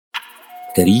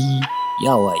Gari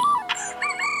ya waye.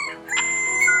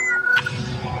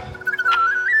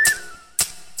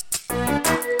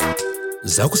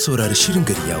 Za ku saurari shirin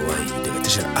Gari ya waye daga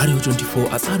tashar Arewa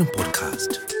 24 a tsarin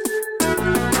podcast.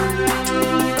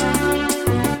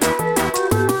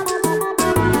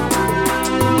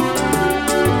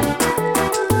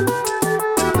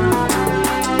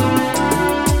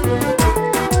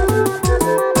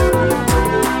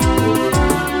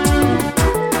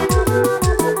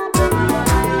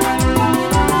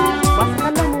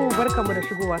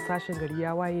 Sashen Gari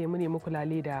ya waye mu ne muku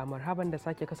lale da marhaban da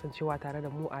sake kasancewa tare da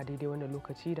mu a daidai wannan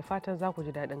lokaci da fatan za ku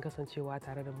ji daɗin kasancewa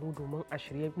tare da mu domin a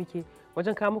shirye muke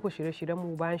wajen kawo muku shirye-shiryen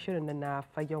mu bayan shirin nan na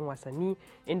fagen wasanni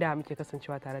inda muke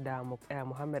kasancewa tare da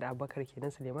Muhammad Abubakar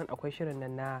kenan Suleiman akwai shirin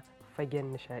nan na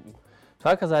fagen nishadi. To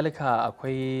haka zalika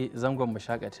akwai zangon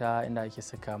mashakata inda ake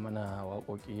saka mana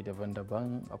waƙoƙi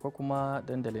daban-daban akwai kuma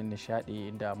dandalin nishadi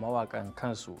inda mawaƙan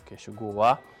kansu ke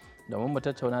shigowa domin mu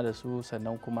tattauna da su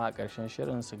sannan kuma a ƙarshen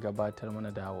shirin su gabatar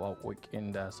mana da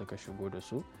waƙoƙin da suka shigo da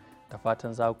su da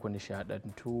fatan za ku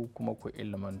nishadantu kuma ku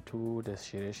ilmantu da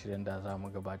shirye-shiryen da za mu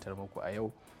gabatar muku a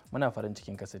yau muna farin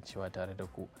cikin kasancewa tare da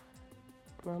ku.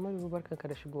 Muhammadu barkanka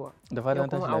da shigowa. Da fatan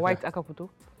tashi lafiya. A white aka fito?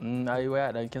 Ayi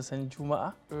waya dan kin san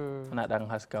Juma'a? Muna dan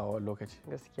haskawa lokaci.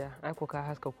 Gaskiya, ai ko ka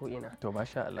haska ko ina. To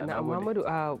masha Allah. Na Muhammadu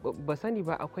ba sani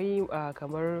ba akwai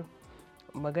kamar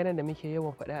magana da muke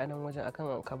yawan faɗa a nan wajen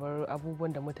akan kamar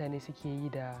abubuwan da mutane suke yi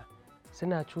da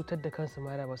suna cutar da kansu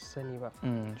ma da ba su sani ba.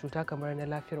 Cuta kamar na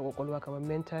lafiyar kwakwalwa kamar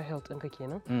mental health ɗinka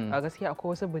kenan. A gaskiya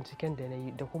akwai wasu binciken da na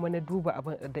yi da kuma na duba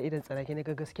abin da idan tsanake na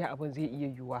ga gaskiya abin zai iya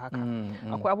yiwuwa haka.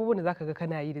 Akwai abubuwan da zaka ga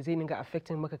kana yi da zai dinga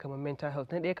affecting maka kamar mental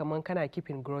health. Na ɗaya kamar kana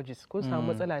keeping grudges ko samu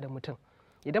matsala da mutum.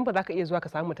 Idan ba za ka iya zuwa ka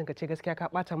samu mutum ka ce gaskiya ka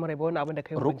ɓata mara ba wani abin da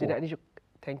kai ban ji daɗin shi.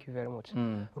 Thank you very much.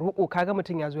 Roƙo kaga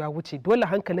mutum ya zo ya wuce dole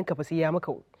hankalinka fa sai ya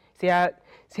maka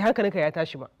sai hankalinka ya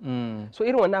tashi ma. So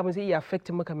irin wannan abin zai iya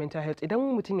affecting maka mental health idan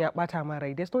mutum ya bata ma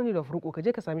rai there's no need of roƙo ka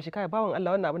je ka same shi kai bawan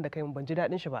Allah wannan abin da kai ban ji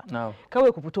daɗin shi ba.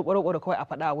 Kawai ku fito ƙwaro kawai a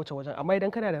faɗa a wuce wajen amma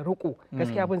idan kana da roƙo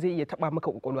gaskiya abin zai iya taɓa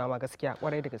maka ƙwaƙwalwa ma gaskiya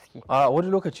ƙwarai da gaske. A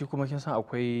wani lokaci kuma kin san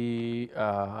akwai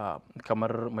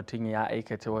kamar mutum ya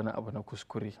aikata wani abu na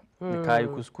kuskure. Ka yi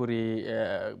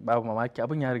kuskure babu mamaki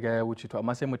abin ya riga ya wuce to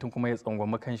amma sai mutum kuma ya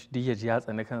tsangwama kanshi duk ya ji ya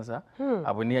tsani kansa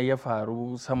abu ne ya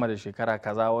faru sama da shekara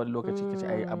kaza wani lokaci kace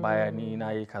ai a baya ni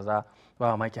na yi kaza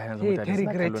ba mamaki har yanzu mutane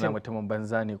suna kallo na mutumin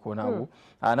banza ne ko na abu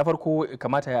na farko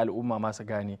kamata ya al'umma masu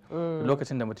gane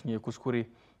lokacin da mutum ya yi kuskure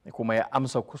kuma ya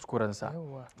amsa kuskurensa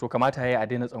to kamata ya a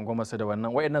daina tsangwamarsa da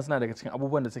wannan wayannan suna daga cikin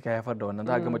abubuwan da suke haifar da wannan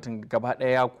za ga mutum gaba ɗaya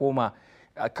ya koma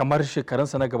kamar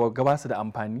shekarunsa na gaba su da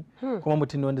amfani kuma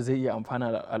mutum ne wanda zai iya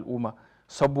amfana da al'umma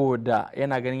saboda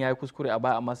yana ganin yayi kuskure a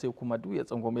baya amma sai kuma duk ya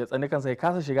tsangwama ya tsani kansa ya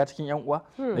kasa shiga cikin yan uwa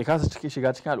ya kasa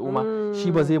shiga cikin al'umma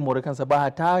shi ba zai mori kansa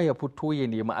ba ta ya fito ya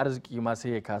nemi arziki ma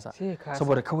sai ya kasa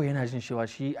saboda kawai yana jin cewa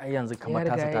shi ai yanzu kamar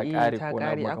tasa ta kare ko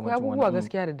na makamancin akwai abubuwa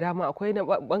gaskiya da dama akwai na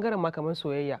bangaren ma kamar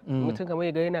soyayya mutum kamar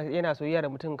ya ga yana soyayya da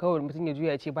mutum kawai mutum ya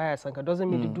juya ya ce baya son ka doesn't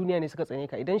mean duk duniya ne suka tsane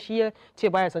ka idan shi ya ce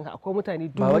baya son ka akwai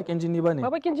mutane ba bakin jini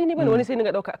bane wani sai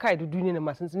ga dauka kai duk duniya ne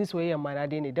masu ni soyayya ma na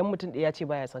daina idan mutum da ya ce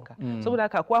baya son ka saboda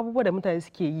haka akwai abubuwa da mutane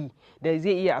suke yi da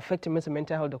zai iya affect musu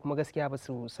mental health da kuma gaskiya ba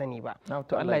su sani ba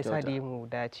to Allah ya sa da mu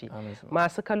dace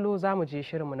masu kallo zamu je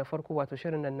shirinmu na farko wato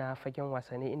shirin nan na fagen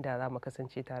wasanni inda zamu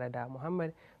kasance tare da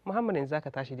Muhammad yanzu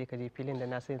zaka tashi dai ka je filin da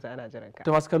na sai yanzu ana jiran ka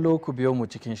to masu kallo ku biyo mu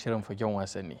cikin shirin fagen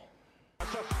wasanni.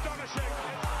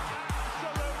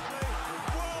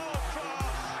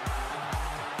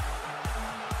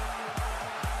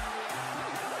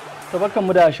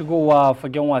 mu da shigowa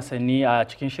fagen wasanni a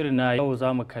cikin shirin na yau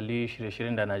za mu kalli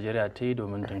shirye-shiryen da Najeriya ta yi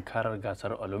domin tunkarar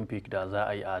gasar Olympic da za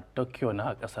a yi a Tokyo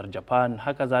na kasar Japan.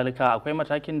 Haka zalika akwai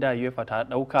matakin da UEFA ta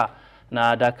dauka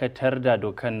na dakatar da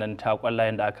dokan nan ta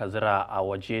kwallayen da aka zira a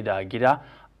waje da gida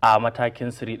a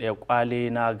matakin siri ɗaya kwale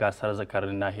na gasar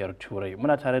zakarin nahiyar Turai.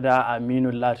 Muna tare da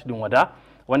Aminu Latidin Wada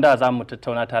wanda za mu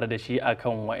tattauna tare da shi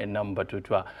akan wa'annan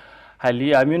batutuwa.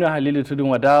 Aminu Halilu Tudun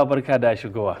Wada barka da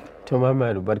shigowa. To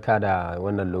Muhammadu barka da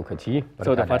wannan lokaci.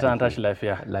 Sau da fatan tashi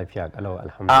lafiya. Lafiya kalau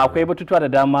alhamdulillah. Akwai batutuwa da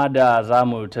dama da za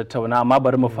mu tattauna amma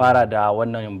bari mu fara da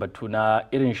wannan batu na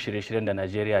irin shirye-shiryen da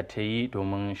Najeriya ta yi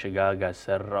domin shiga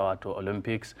gasar wato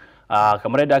Olympics.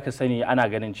 Kamar yadda aka sani ana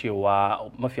ganin cewa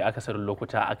mafi akasarin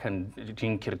lokuta akan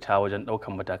jinkirta wajen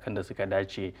ɗaukan matakan da suka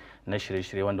dace na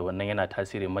shirye-shirye wanda wannan yana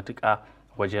tasiri matuƙa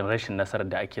wajen rashin nasarar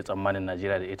da ake tsammanin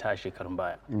Najeriya da ita a shekarun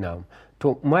baya. Na'am.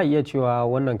 To ma iya cewa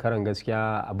wannan karan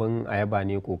gaskiya abin ayaba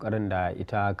ne kokarin da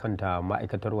ita kanta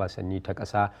ma'aikatar wasanni ta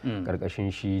ƙasa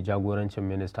karkashin shi jagorancin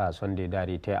minista Sunday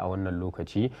Dare ta a wannan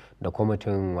lokaci da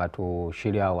kwamitin wato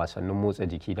shirya wasannin motsa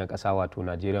jiki na ƙasa wato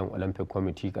Nigerian Olympic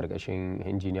Committee karkashin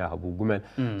injiniya Habu Gumel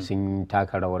sun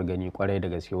taka rawar gani kwarai da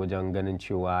gaske wajen ganin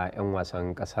cewa 'yan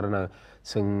wasan ƙasar nan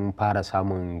sun fara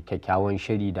samun kyakkyawan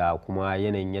shiri da kuma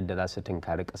yanayin yadda za su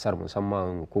tunkari ƙasar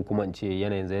musamman ko kuma in ce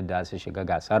yanayin yadda su shiga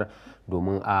gasar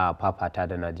domin a fafata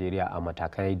da Najeriya a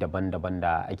matakai daban-daban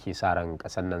da ake sa ran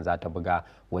kasar nan za ta buga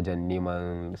wajen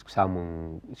neman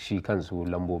samun shi kansu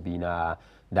lambobi na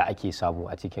da ake samu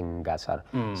a cikin gasar.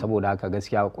 Saboda haka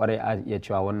gaskiya kwarai a iya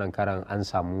cewa wannan karan an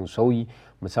samu sauyi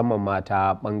musamman ma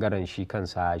ta bangaren shi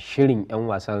kansa shirin 'yan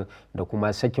wasan da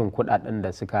kuma sakin kudaden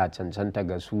da suka cancanta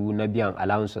ga su na biyan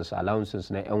allowances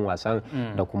na 'yan wasan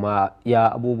da kuma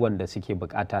iya abubuwan da suke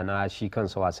bukata na shi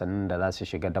kansa wasannin da za su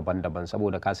shiga daban-daban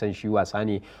saboda ka san shi wasa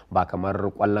ne ba kamar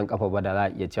kwallon kafa ba da za a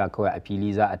iya cewa kawai a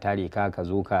fili za a tare ka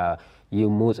zo ka yi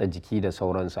motsa jiki da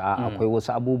sauransu. Akwai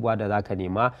wasu abubuwa da zaka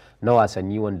nema na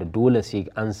wasanni wanda dole sai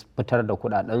an fitar da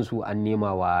kudadensu an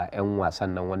nema wa 'yan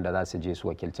wasan nan wanda za su je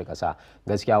su wakilci kasa.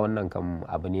 Gaskiya wannan kam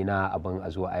abu ne na abin a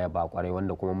zo a yaba kwarai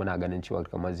wanda kuma muna ganin cewa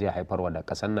kamar zai haifarwa da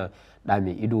kasan nan da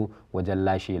mai ido wajen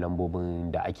lashe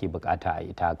lambobin da ake bukata a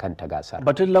ita kanta gasar.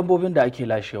 Batun lambobin da ake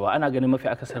lashewa ana ganin mafi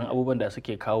akasarin abubuwan da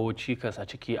suke kawo cikas a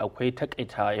ciki akwai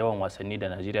takaita yawan wasanni da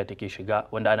Najeriya take shiga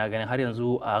wanda ana ganin har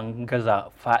yanzu an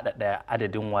gaza faɗaɗa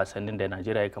adadin wasannin da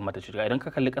Najeriya ya kamata shiga. Idan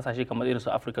ka kalli kasashe kamar irin su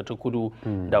Afirka ta Kudu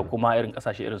da kuma irin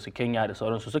kasashe irin su Kenya da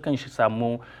sauransu sukan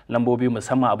samu lambobi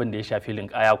musamman abin da ya shafi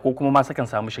linkaya ko kuma ma sukan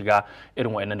samu shiga irin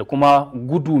wayannan da kuma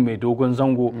gudu mai dogon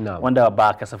zango wanda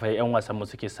ba kasafai 'yan wasan mu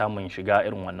suke samun shiga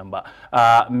irin wannan ba.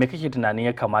 Me kake tunanin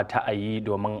ya kamata a yi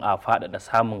domin a faɗaɗa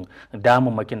samun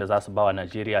damammakin da za su ba wa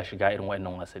Najeriya shiga irin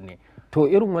wayannan wasanni? To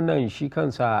irin wannan shi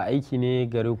kansa aiki ne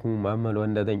gare ku Muhammad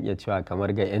wanda zan iya cewa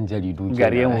kamar ga 'yan jaridu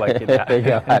gare mu baki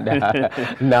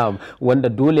na'am wanda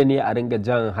dole ne a ringa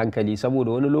jan hankali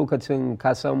saboda wani lokacin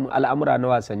ka san al'amura na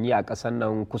wasanni a ƙasar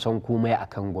nan kusan komai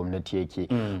akan gwamnati yake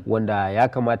wanda ya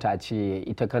kamata a ce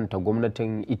ita kanta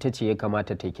gwamnatin ita ce ya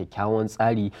kamata ta yi kyakkyawan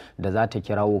tsari da za ta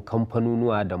kirawo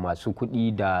kamfanonuwa da masu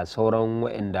kuɗi da sauran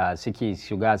waɗanda suke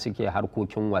shiga suke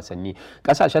harkokin wasanni.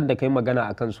 Ƙasashen da kai magana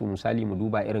akan su misali mu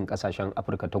duba irin ƙasashen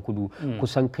Afirka ta Kudu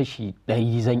kusan kashi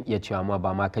 100 zan iya cewa ma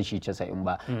ba ma kashi 90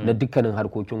 ba na dukkanin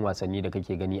harkokin wasanni da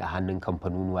kake gani a hannun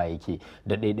kamfanonuwa yake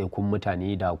da ɗaiɗaikun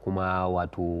mutane da kuma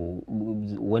wato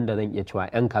wanda zan iya cewa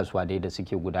 'yan kasuwa dai da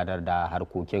suke gudanar da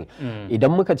harkokin.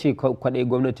 Idan muka ce kwaɗai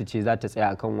gwamnati ce za ta tsaya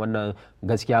akan wannan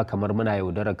gaskiya kamar muna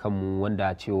yaudarar kanmu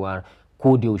wanda cewa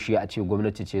ko da yaushe a ce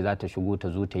gwamnati ce za ta shigo ta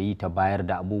zo ta yi ta bayar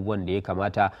da abubuwan da ya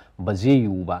kamata ba zai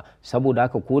yiwu ba saboda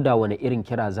haka ko da wani irin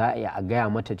kira za a yi a gaya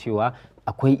mata cewa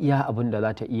akwai iya abin da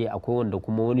za ta iya akwai wanda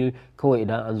kuma wani kawai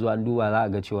idan an zo an duba za a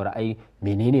ga cewar ai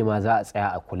menene ma za a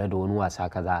tsaya a kula da wani wasa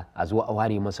kaza a zo a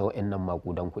ware masa wa'annan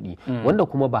makudan kuɗi wanda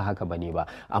kuma ba haka bane ba.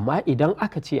 Amma idan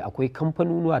aka ce akwai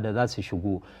kamfanonuwa da za su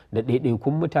shigo da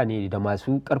ɗaiɗaikun mutane da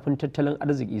masu ƙarfin tattalin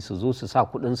arziki su zo su sa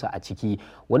kuɗinsu a ciki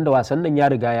wanda wasan nan ya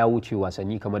riga ya wuce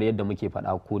wasanni kamar yadda muke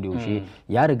faɗa ko da yaushe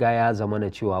ya riga ya zamana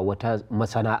cewa wata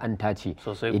masana'anta ce.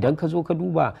 Idan ka zo ka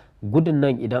duba gudun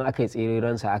nan idan aka yi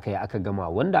tsererensa aka yi aka gama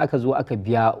wanda aka zo aka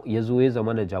biya ya zo ya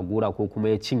zama na jagora ko kuma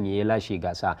ya cinye ya lashe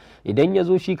gasa idan ya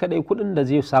zo shi kadai kudin da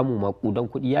zai samu makudan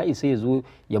kudi ya isa ya zo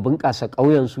ya bunkasa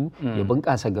ƙauyensu ya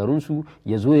bunkasa garinsu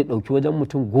ya zo ya dauki wajen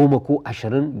mutum 10 ko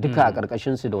 20 duka a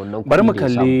karkashin su da wannan kudi. Bari mu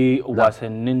kalli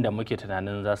wasannin da muke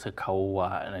tunanin za su kawo wa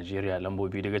Najeriya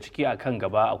lambobi daga ciki a kan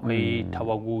gaba akwai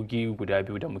tawagogi guda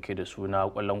biyu da muke da su na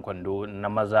kwallon kwando na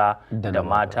maza da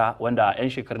mata wanda 'yan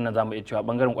shekarun nan zamu iya cewa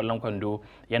bangaren kwallon kwando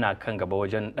yana kan gaba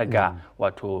wajen daga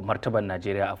wato martaban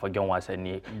Najeriya a fagen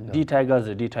wasanni. D Tigers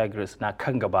da D Tigers na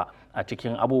kan gaba a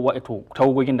cikin abubuwa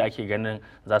tawagogin da ake ganin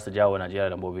za su jawo Najeriya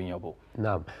lambobin yabo.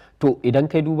 Na'am. To idan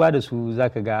kai duba da su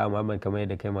zaka ga Muhammad kamar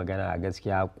yadda kai magana a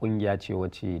gaskiya kungiya ce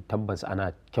wacce tabbas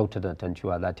ana kyautata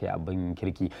tancewa za ta yi abin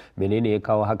kirki. Menene ya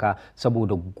kawo haka?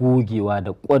 Saboda gogewa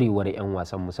da kwarewar 'yan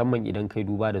wasan musamman idan kai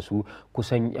duba da su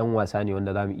kusan 'yan wasa ne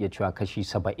wanda za mu iya cewa kashi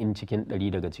 70 cikin 100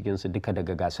 daga cikin su duka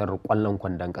daga gasar kwallon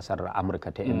kwandon kasar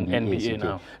Amurka ta NBA suke.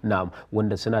 Na'am,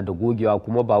 wanda suna da gogewa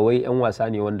kuma ba wai 'yan wasa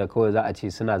ne wanda kawai za a ce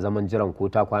suna zaman jiran ko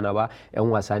ta kwana ba, 'yan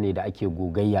wasa ne da ake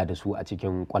gogayya da su a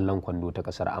cikin kwallon kwando kwando ta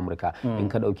kasar Amurka. In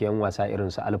ka dauki yan wasa irin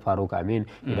su Alfaruk Amin,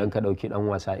 idan ka dauki dan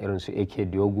wasa irin su AK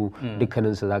Diogu,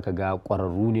 dukkanin su zaka ga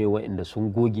kwararru ne waɗanda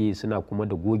sun goge, suna kuma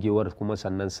da gogewar, kuma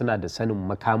sannan suna da sanin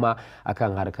makama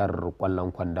akan harkar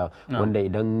kwallon kwanda, wanda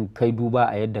idan kai duba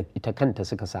a yadda ita kanta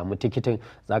suka samu tikitin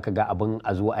zaka ga abin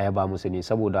a zo a yaba musu ne,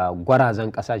 saboda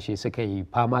gwarazan kasashe suka yi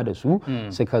fama da su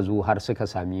suka zo har suka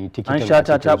sami tikitin. An sha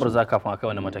ta taburza kafin akai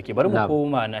wani mataki. Bari mu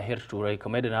koma nahiyar Turai,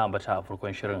 kamar da na ambata a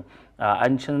farkon shirin.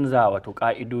 An canza wato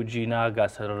ka'idoji na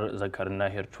gasar zakarin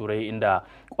nahiyar Turai, inda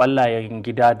kwallayen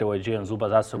gida da waje yanzu ba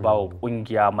za su ba wa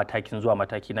kungiya matakin zuwa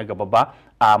mataki na gaba ba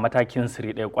a matakin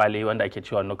siri ɗaya kwale wanda ake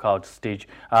cewa knockout stage.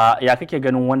 Ya kake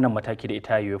ganin wannan mataki da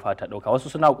ita UEFA ta ɗauka? Wasu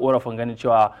suna korafin ganin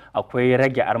cewa akwai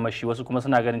rage armashi, wasu kuma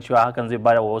suna ganin cewa hakan zai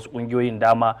bada wa wasu kungiyoyin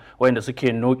dama wanda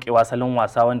suke nokewa salon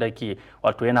wasa wanda ke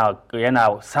wato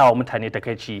yana sawa mutane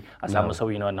takaici a samu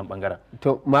sauyi na wannan bangaren.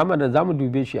 To Muhammad, za mu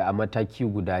dube shi a mataki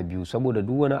guda biyu, saboda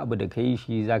duk wani abu da ka yi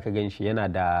shi zaka gan shi yana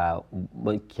da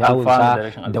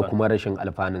kyawunsa da kuma rashin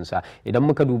alfanunsa. Idan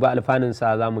muka duba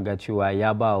alfanunsa za mu ga cewa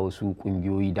ya ba wasu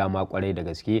kungiyoyi dama kwarai da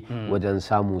gaske wajen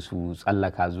samu su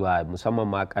tsallaka zuwa musamman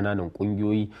ma kananan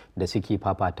kungiyoyi da suke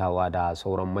fafatawa da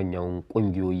sauran manyan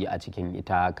kungiyoyi a cikin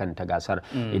ita kanta gasar.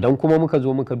 Idan kuma muka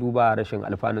zo muka duba rashin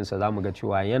alfanunsa za mu ga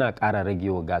cewa yana ƙara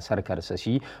ragewa gasar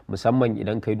karsashi, musamman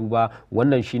idan kai duba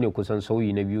wannan shine kusan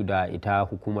sauyi na biyu da ita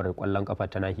hukumar kwallon kafa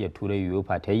ta nahiyar Turai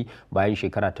UEFA ta yi bayan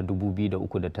shekara ta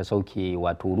 2003 da ta sauke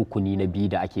wato rukuni na biyu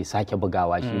da ake sake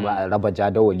bugawa, shi ma a raba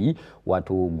jadawali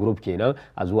wato group kenan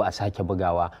a zo a sake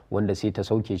bugawa, wanda sai ta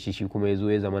sauke shi kuma ya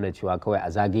zo ya zama na cewa kawai a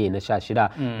zagaye na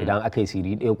 16 idan aka yi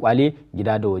siri ɗaya kwale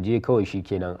gida da waje kawai shi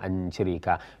kenan an cire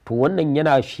ka. To wannan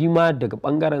yana shi ma daga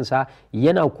bangaren sa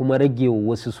yana kuma rage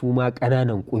wasu su ma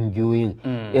ƙananan ƙungiyoyin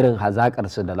irin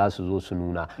hazaƙarsu da za su zo su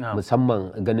nuna,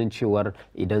 musamman ganin cewar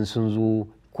idan sun zo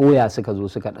koya suka zo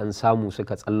suka dan samu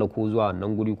suka tsallako zuwa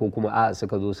wannan guri, ko kuma a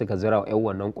suka zo suka zira yan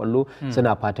wannan kwallo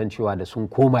suna fatan cewa da sun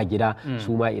koma gida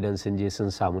su ma idan sun je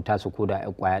sun samu tasu koda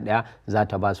yan kwaya daya za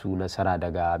ta ba su nasara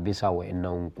daga bisa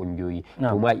wayannan kungiyoyi.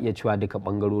 To ma iya cewa duka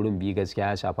bangarorin biyu gaskiya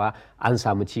ya shafa an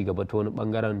samu ci gaba ta wani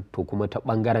bangaren, to kuma ta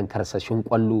bangaren karsashin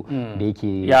kwallo da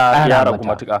yake ya ragu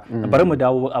matuka. Bari mu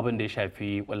dawo abin da ya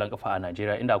shafi kwallon kafa a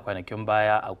Najeriya, inda kwanakin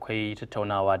baya akwai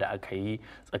tattaunawa da aka yi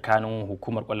tsakanin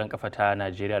hukumar kwallon kafa ta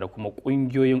Najeriya da kuma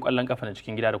kungiyoyin kwallon kafa na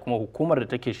cikin gida da kuma hukumar da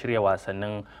take shirya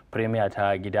wasannin Premier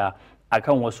ta gida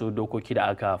akan wasu dokoki da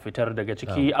aka fitar. Daga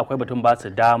ciki akwai batun ba su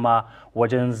dama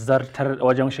wajen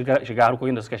shiga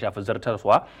harkokin da suka shafi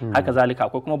zartarwa. Haka zalika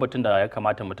akwai kuma batun da ya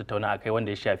kamata mu tattauna akai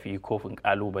wanda ya shafi kofin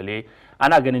kalubale.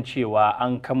 Ana ganin cewa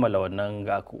an kammala wannan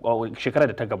shekarar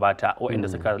da ta gabata waɗanda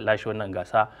suka lashe wannan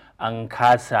gasa an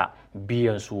kasa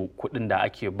biyan su kuɗin da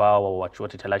ake bawa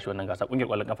wacce ta lashe wannan gasa, kungiyar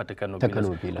kwallon kafa ta Kano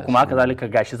Pilas. Kuma haka zalika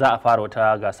gashi za a fara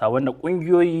wata gasa wanda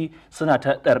kungiyoyi suna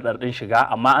ta ɗarɗarɗin shiga,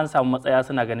 amma an samu matsaya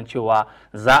suna ganin cewa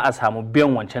za a samu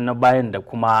biyan wancan na bayan da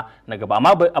kuma na gaba.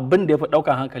 Amma abin da ya fi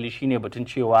ɗaukan hankali shine batun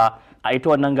cewa a ita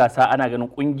wannan gasa ana ganin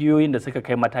kungiyoyin da suka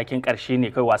kai matakin ƙarshe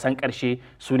ne, kai wasan ƙarshe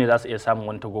su ne za su iya samun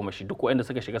wani tagomashi, duk waɗanda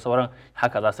suka shiga sauran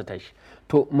haka za su tashi.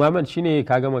 To Muhammad, shine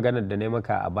kaga maganar da na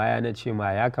maka a baya na ce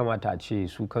ma ya kamata a ce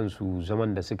su kansu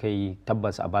zaman da suka yi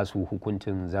tabbas a basu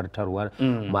hukuncin zartarwar,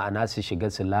 ma'ana su shiga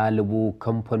su lalubo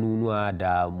kamfanonuwa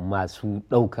da masu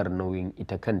ɗaukar nauyin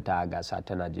ita kanta gasa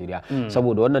ta Najeriya,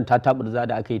 saboda wannan ta taburza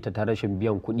da aka yi ta rashin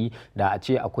biyan kuɗi, da a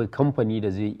ce akwai kamfani da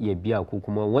zai iya biya ko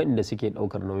kuma waɗanda suke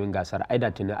ɗaukar nauyin gasar, ai da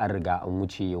tuni an riga an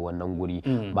wuce wannan guri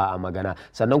ba a magana.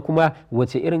 Sannan kuma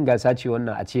wace irin gasa ce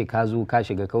wannan a ce ka zo ka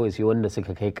shiga kawai sai wanda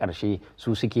suka kai ƙarshe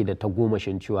su suke da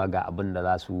tagomashin cewa ga abin da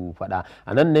za su faɗa.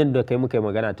 A nan ne da kai muka yi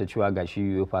magana ta cewa ga shi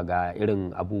UEFA ga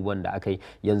irin abubuwan da aka yi,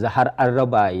 yanzu har an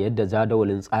raba yadda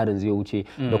jadawalin tsarin zai wuce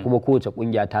da kuma kowace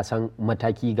kungiya ta san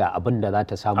mataki ga abin da za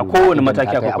ta samu. A kowane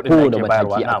mataki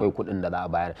akwai kuɗin da za a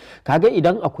bayar. Kaga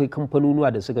idan akwai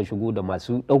kamfanonuwa da suka shigo da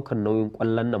masu ɗaukar nauyin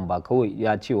kwallon nan, ba kawai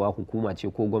ya cewa hukuma ce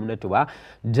ko gwamnati ba,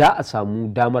 za a samu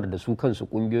damar da su kansu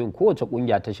kungiyoyin, kowace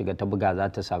kungiya ta shiga ta buga za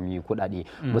ta sami kuɗaɗe.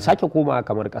 Mu sake koma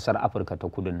kamar ƙasar Afirka ta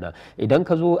Kudun nan, idan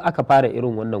ka zo aka fara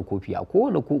irin wannan kofi a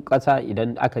kowane ƙasa,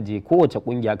 idan aka je kowace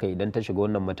kungiya ka idan ta shiga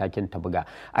wannan matakin ta buga,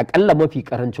 akalla mafi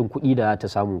karancin kuɗi da za ta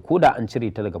samu ko da an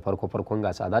cire ta daga farkon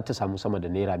gasa za ta samu sama da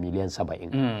naira miliyan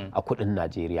 70 a kuɗin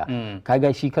Najeriya.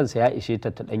 Kaga shi kansa ya ishe ta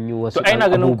ta danyi wasu abubuwa. To ai na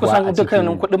ganin kusan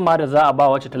dukkanin kuɗin ma da za a ba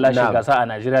wacce ta lashe gasa a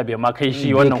Najeriya bai ma kai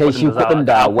shi wannan kuɗin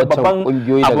da babban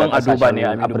kungiyoyi daga kasashen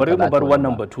ne. Bari mu bar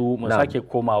wannan batu mu sake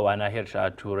komawa nahiyar ta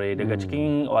Turai. Daga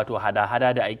cikin wato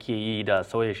hada-hada da ake yi da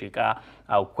sauya sheka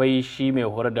akwai shi mai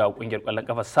horar da kungiyar kwallon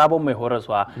kafa sabon mai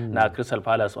horaswa na Crystal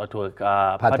Palace wato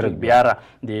Patrick Vieira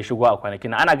da ya shigo a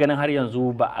kwanakin. Ana ganin har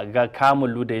yanzu ba a ga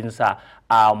kamun ludayinsa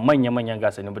a manya-manyan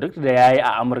gasanni ba, duk da yayi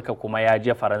a Amurka kuma ya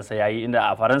je Faransa yayi,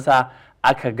 inda a Faransa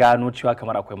aka gano cewa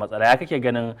kamar akwai matsala. Ya kake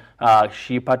ganin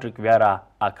shi Patrick Vieira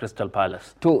a Crystal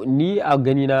Palace? To ni a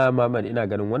gani na Muhammad ina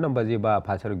ganin wannan ba zai ba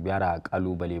Patrick Vieira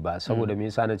kalubale ba, saboda me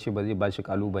yasa na ce ba zai ba shi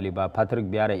kalubale ba. Patrick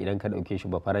Vieira idan ka dauke shi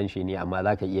ba Faranshi ne, amma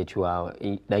zaka iya cewa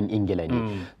dan Ingila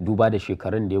ne, duba da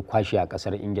shekarun da ya kwashe a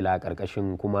kasar Ingila a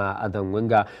karkashin kuma Arsene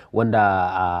Wenger, wanda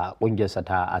a kungiyarsa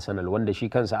ta Arsenal, wanda shi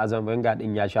kansa Arsene Wenger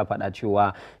din ya sha faɗa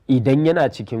cewa idan yana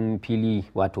cikin fili,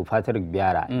 wato Patrick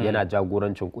Vieira yana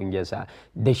jagorancin kungiyarsa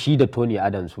da shi da Tony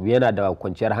Adams, yana da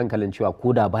kwanciyar hankalin cewa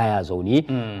koda baya zaune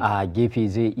a gefe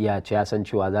zai iya ya san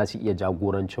cewa za su iya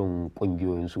jagorancin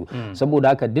kungiyoyinsu. Saboda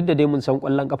haka duk da dai mun san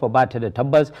kwallon kafa ba ta da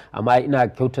tabbas, amma ina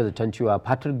kyauta zaton cewa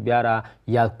Patrick Vieira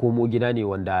ya komo gida ne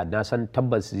wanda na san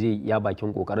tabbas zai iya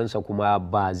bakin kokarinsa, kuma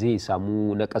ba zai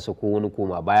samu na ƙasa ko wani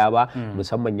koma baya ba,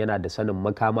 musamman yana da sanin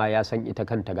makama, ya san ita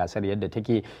kanta gasar yadda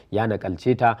take, ya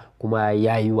nakalce ta kuma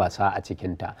ya yi wasa a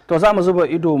cikinta. To za mu zuba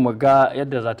ido mu ga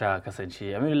yadda za ta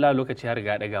kasance. Aminullah, lokaci ya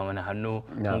riga daga mana hannu.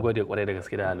 Mun gode kwarai da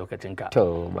gaske da lokacinka.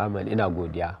 To Muhammad, ina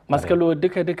godiya. Maskalo,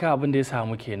 duka abin da ya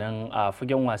samu kenan a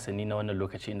fagen wasanni na wannan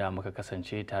lokaci, inda muka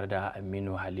kasance tare da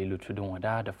Aminu Halilu Tudun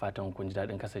Wada. Da fatan kun ji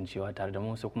daɗin kasancewa tare da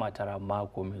mu, sai kuma tara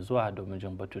mako mai zuwa domin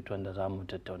jin batutuwan da za mu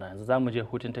tattauna. Yanzu za mu je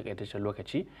hutun takaitaccen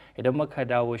lokaci, idan muka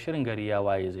dawo shirin gari ya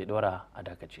waye zai dora a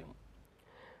dakace mu.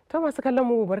 To masu kallon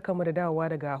mu barkamu da dawowa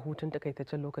daga hutun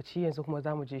takaitaccen lokaci. Yanzu kuma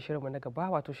za mu je shirinmu na gaba,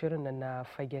 wato shirin nan na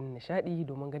fagen nishadi,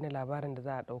 domin ganin labarin da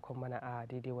za a ɗaukan mana a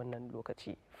daidai wannan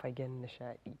lokaci. Fagen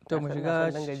nishadi. To mu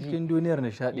shiga cikin duniyar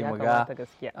nishadi mu ga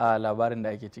labarin da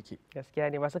ake ciki.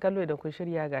 Gaskiya ne masu kallo, idan kun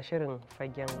shirya ga shirin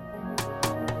fagen.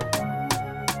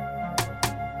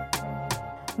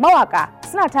 Mawaka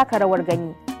suna taka rawar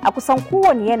gani a kusan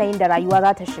kowane yanayin da rayuwa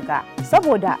za ta shiga,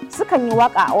 saboda sukan yi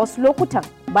waka a wasu lokutan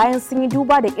bayan sun yi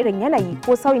duba da irin yanayi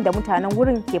ko sauyin da mutanen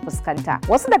wurin ke fuskanta.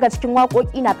 Wasu daga cikin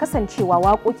waƙoƙi na kasancewa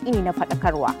waƙoƙi ne na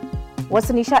faɗakarwa,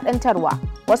 wasu nishaɗantarwa,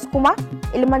 wasu kuma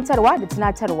ilmantarwa da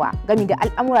tunatarwa game da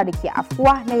al'amura da ke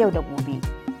afkuwa na yau da gobe.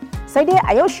 Sai dai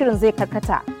a yau shirin zai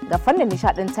karkata ga fannin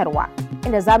nishaɗantarwa,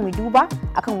 inda za mu yi duba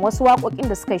akan wasu waƙoƙin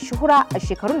da suka yi shuhura a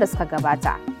shekarun da suka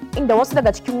gabata, inda wasu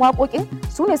daga cikin waƙoƙin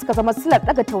su ne suka zama silar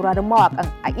daga taurarin mawaƙan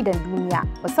a idon duniya,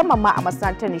 musamman ma a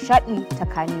masana'antar nishaɗi ta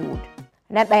Kannywood.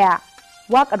 Na ɗaya,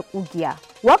 waƙar ƙugiya.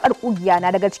 Waƙar ƙugiya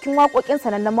na daga cikin waƙoƙin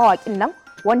sanannen mawaƙin nan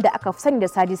wanda aka sani da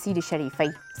Sadisi da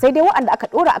Sharifai. Sai dai waɗanda aka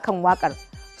ɗora akan waƙar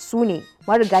su ne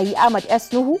marigayi Ahmad S.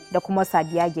 Nuhu da kuma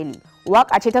Sadiya Gele.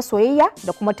 Waƙa ce ta soyayya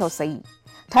da kuma tausayi.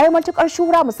 Ta yi matuƙar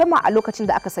shuhura musamman a lokacin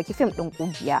da aka saki fim ɗin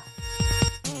ƙugiya.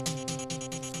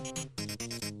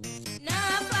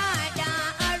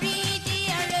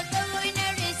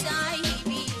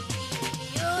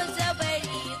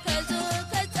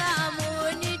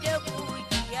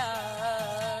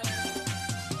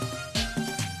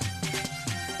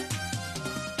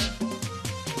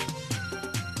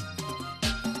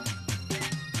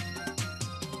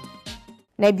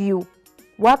 Na biyu,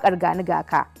 waƙar Gani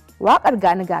Gaka. Waƙar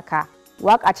Gani Gaka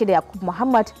waƙa ce da Yakub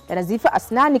Muhammad da Nazifi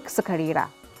Asnanik suka rera.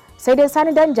 Sai dai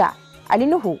Sani Danja, Ali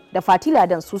Nuhu da Fatila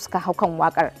Dan su suka hau kan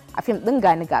waƙar a fim ɗin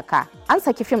Gani Gaka. An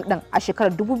saki fim ɗin a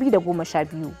shekarar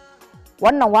 2012.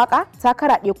 Wannan waƙa ta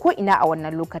karaɗe ko ina a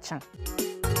wannan lokacin.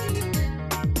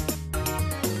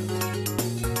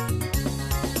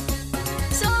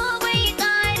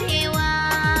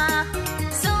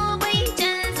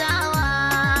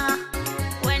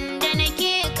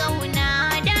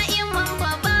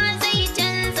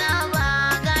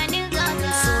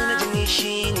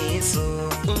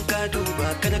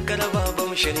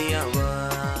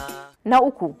 Na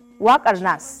uku, waƙar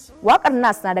Nas. Waƙar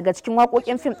Nas na daga cikin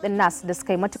waƙoƙin fim ɗin Nas da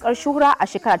suka yi matuƙar shuhura a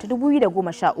shekara ta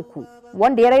 2013.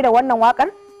 Wanda ya raira wannan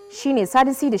waƙar shine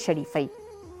Sadisi da Sharifai.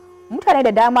 Mutane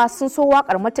da dama sun so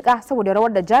waƙar matuƙa saboda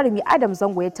rawar da jarumi Adam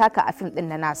Zango ya taka a fim ɗin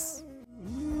na Nas.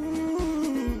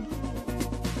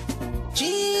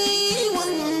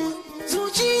 Ciwon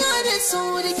zuciya da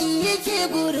sauraki yake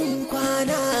gurin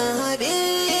kwana,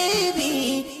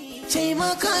 baby.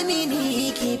 Taimaka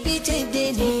mini ki fitar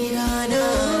da ni rana.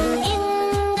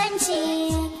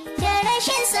 Inganci da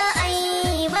rashin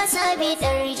sa'ai ba sa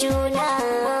bidar juna.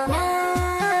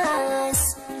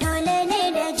 Nas dole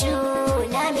ne da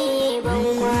juna mai ban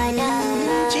kwana.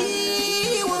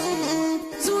 Ciwon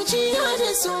zuciya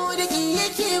da so da ki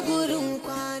yake gurin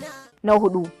kwana. Na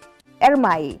hudu, 'Yar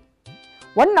Maye.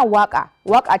 Wannan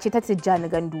waƙa ce ta Tijjani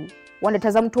Gandu. wanda ta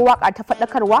zamto waka ta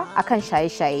faɗakarwa akan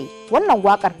shaye-shaye. Wannan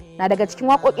wakar na daga cikin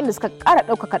waƙoƙin da suka ƙara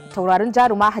ɗaukaka taurarin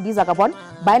jaruma Hadiza Gabon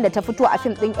bayan da ta fito a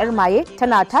fim ɗin 'Yar Maye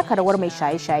tana taka rawar mai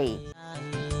shaye-shaye.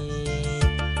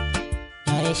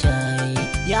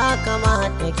 Ya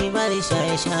kamata ki bari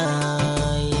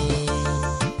shaye-shaye.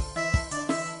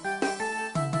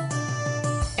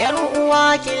 Yar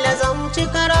uwa ki lazamci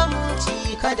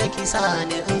karamci kada ki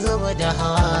sani in zuba da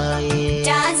hawaye.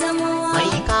 Ta zamo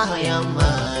mai kayan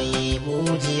maye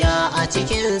mujiya a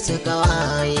cikin su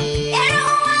kawaye. yar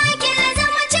uwa ki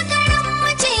lazamci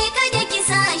karamci kada ki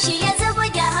sa shi ya zuba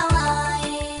da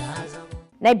hawaye.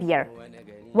 Na biyar,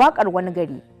 waƙar Wani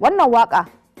Gari. Wannan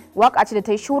waƙa ce da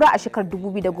ta yi shura a shekarar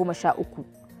 2013,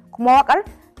 kuma waƙar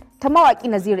ta mawaƙi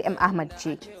Naziru M. Ahmad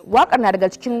ce. Waƙar na daga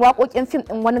cikin waƙoƙin fim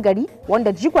ɗin Wani Gari,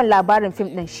 wanda jigon labarin fim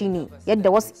ɗin shine yadda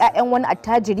wasu 'ya'yan wani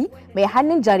attajiri mai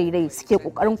hannun jarirai suke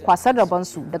ƙoƙarin kwasar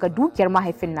rabonsu daga dukiyar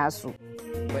mahaifin nasu.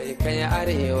 Bai kai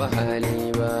arewa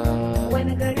hali ba.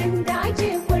 Wani garin da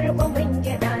ake kurɓa man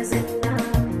gyaɗa zanna.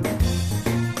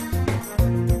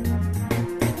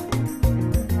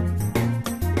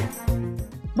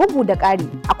 Bugu da ƙari,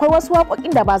 akwai wasu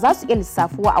waƙoƙin da ba za su iya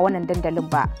lissafuwa a wannan dandalin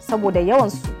ba saboda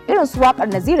yawansu, irin su waƙar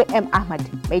Naziru M. Ahmad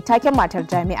mai taken Matar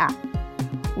Jami'a,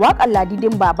 waƙar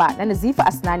Ladidin Baba na Nazifa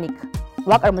Asnanik,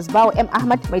 waƙar Musbawa M.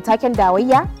 Ahmad mai taken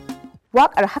Dawayya,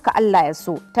 waƙar Haka Allah ya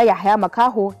so ta Yahaya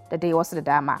Makaho da dai wasu da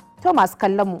dama. To masu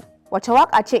kallon mu, wace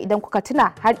waƙa ce idan kuka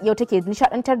tuna har yau take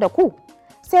nishaɗantar da ku?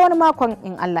 Sai wani makon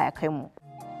in Allah ya kai mu.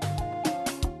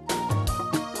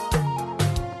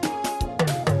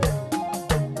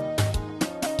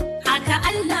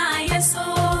 Allah ya so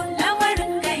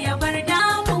lamarin da ya bar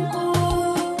damunku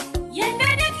yadda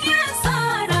duk ya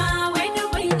tsara wani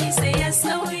bai isa ya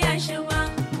sauya shi ba.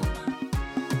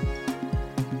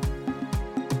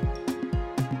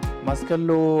 Masu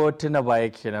kallo tuna baya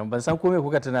kenan, ban san kome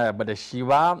kuka tuna ba da shi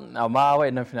ba, amma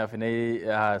wayannan fina-finai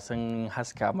sun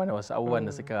haska mana wasu abubuwan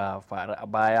da suka faru a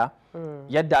baya,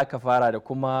 yadda aka fara da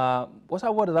kuma wasu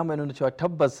abubuwa da zamu nuna cewa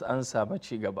tabbas an samu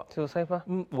ci gaba sosai fa.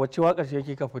 Wacce wakar ce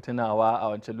yake ka fitunawa a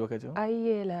wancan lokacin?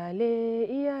 Ayye lale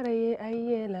iyaraye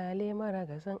ayye lale mara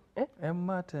gasan yan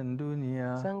matan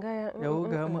duniya sangaya yau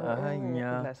ga mu a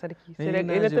hanya. Allah sarki sai da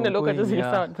ina tuna lokacin suke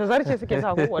sa ta zarce suke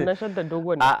sa ko wannan shaddan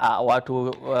dogon ne. A'a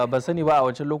wato ban sani ba a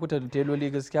wancan lokutan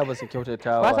teloli gaskiya ba su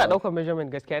kyautata ba sa daukar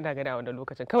measurement gaskiya ina gani a wannan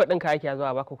lokacin kawai ɗinka ake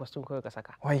zuwa baka costume kawai ka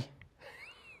saka. Wai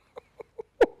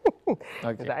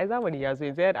da ai zamani ya zo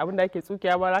yanzu abin da ake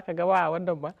tsukiya ba za ka ga ba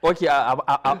wannan ba. Ok,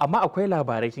 amma akwai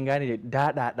labarai kin gane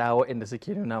daɗaɗa waɗanda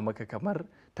suke nuna maka kamar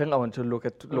tun a wancan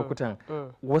lokutan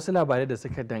wasu labarai da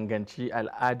suka danganci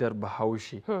al'adar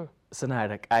Bahaushe suna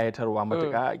da ƙayatarwa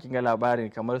matuƙa. Kin ga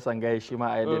labarin kamar Sangaye shi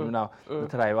ma a yadda nuna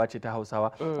wata rayuwa ce ta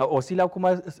Hausawa. Osila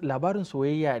kuma labarin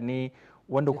soyayya ne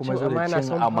wanda kuma zo da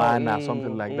cin amana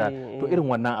something like that. To irin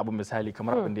wannan abu misali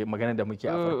kamar abin da magana da muke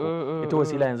a farko, ita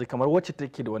Wasila yanzu kamar wacce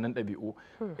take da wannan ɗabi'u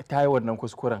ta yi wannan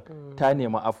kuskuren ta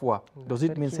nema afuwa, does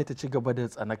it mean sai ta ci gaba da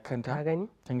tsanakanta? Ka gani?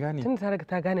 Kin gane? Tun ta riga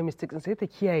ta gane mistake sai ta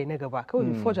kiyaye na gaba. Kawai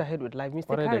you forge ahead with life.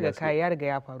 Mistake ka riga kai ya riga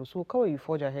ya faru, so kawai you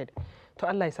forge ahead. To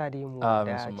Allah ya sa da mu da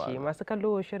ce masu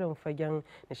kallo shirin fagen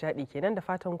nishadi kenan, da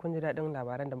fatan kun ji daɗin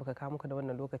labaran da muka kawo muku da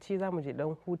wannan lokaci. Za mu je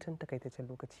dan hutun takaitaccen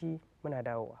lokaci, muna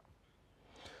dawowa.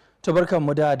 To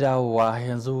barkanmu da dawowa,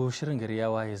 yanzu shirin gari ya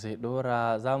waye zai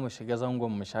dora, za mu shiga zangon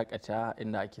mu shakata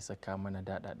inda ake saka mana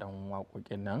daɗaɗɗen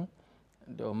waƙoƙin nan,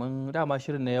 domin dama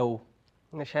shirin na yau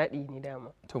nishadi ne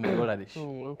dama. To mu dora da shi.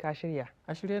 In ka shirya?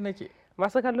 A shirye nake.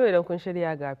 Masu kallo idan kun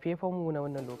shirya ga fefan mu na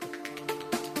wannan lokaci.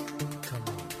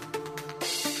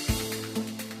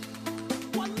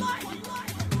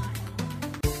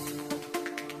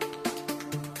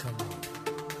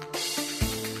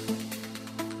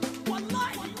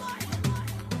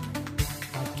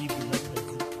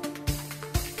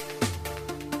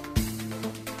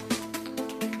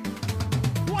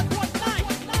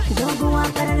 Doguwa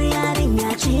farar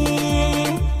yarinya ce,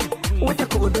 wata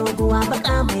ko doguwa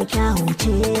baka mai kyawu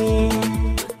ce,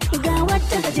 ga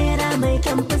wata gajera mai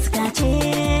kyan fuska ce,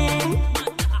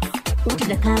 wata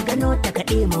da ka gano ta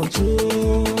kaɗe mauce,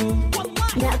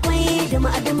 da akwai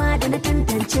dama-dama da na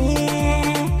tantance,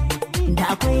 da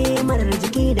akwai marar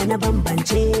jiki da na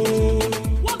bambance,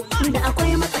 da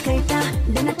akwai matsakaita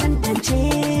da na tantance,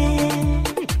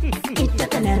 ita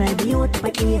kalar biyu ta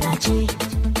fakira ce.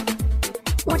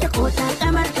 Wata ko ta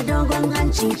kamar ta dogon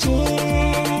hanci ce,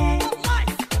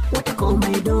 wata ko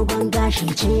mai dogon gashi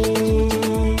ce,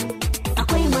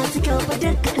 akwai masu kyau fa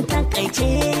dukkan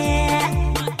takaice,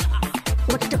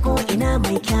 wata ko ina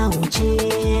mai kyawu ce,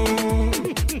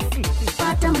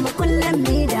 fatan mu kullum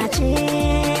ni dace,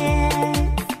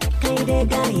 kai dai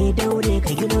gaye daure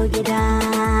ka gino gida.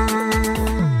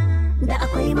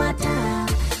 akwai mata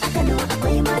a Kano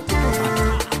akwai mata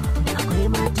da akwai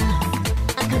mata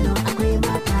a Kano akwai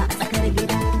mata a tsakar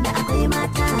gida da akwai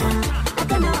mata a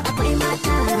Kano akwai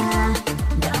mata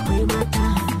da akwai mata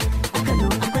a Kano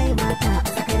akwai mata a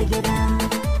tsakar gida.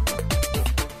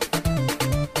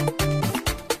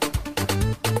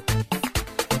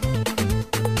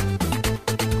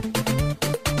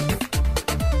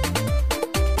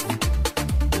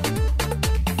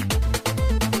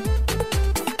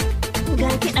 Ga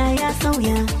kiɗa ya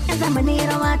sauya, ya zamani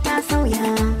rawa ta sauya.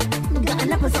 Ga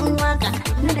lafazin waka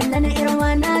na dandana irwa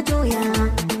na joya.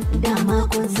 Dama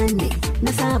kun san ne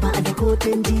na saba da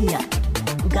kotun jiya.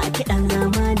 Ga kiɗan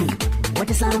zamani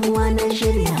wata samuwa na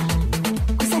shirya.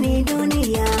 Ku sani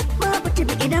duniya babu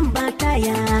tibi idan ba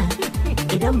taya.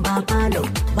 Idan ba falo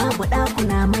babu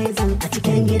ɗakuna mai zan a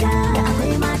cikin gida. Da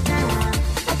akwai mata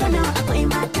a Kano akwai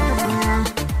mata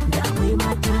da akwai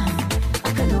mata a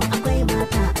Kano akwai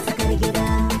mata a tsakar gida.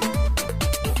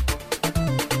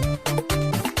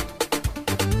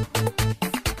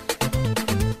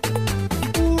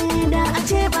 Da a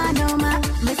ce ba noma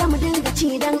mai zamu dinga ci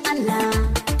don Allah.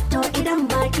 To idan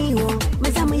ba kiwo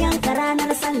mai zamu yanka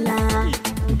ranar sallah.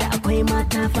 Da akwai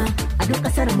mata fa a duk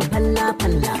ƙasar mu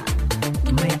falla-falla.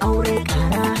 Mai aure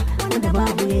ƙara wanda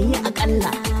babu yayi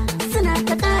akalla. Suna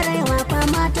ta ƙara yawa fa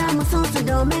mata mu so su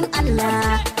domin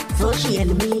Allah. Social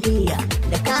media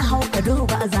da ka hau ka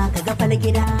duba za ka ga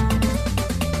falgida.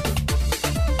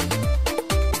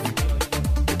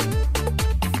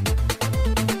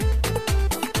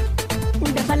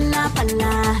 Da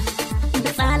falla-falla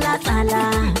da tsala-tsala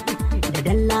da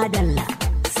dalla-dalla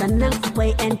sannan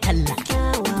akwai 'yan talla.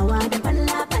 Kyawawa da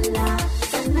falla-falla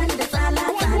sannan da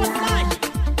tsala-tsala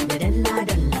da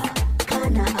dalla-dalla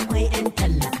kana akwai 'yan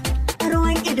talla.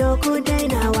 Ruwan ido ku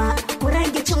dainawa ku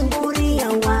rage cin buri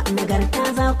yawa nagarta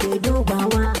za ku yi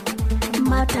dubawa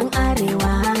matan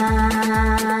arewa.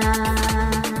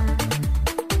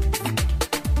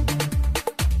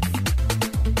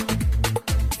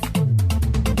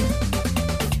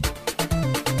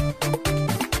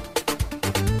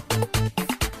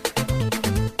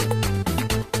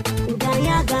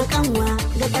 Gaya ga kanwa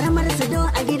ga karamar su do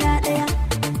a gida ɗaya.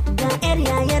 Ga 'yar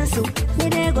yayarsu ni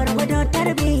dai gwargwado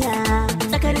tarbiyya.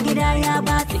 Tsakar gida ya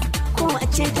batse ko a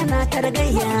ce tana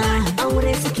targayya.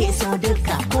 Aure suke so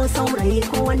duka ko saurayi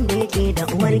ko wanda yake da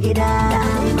uwar gida. Da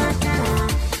akwai mata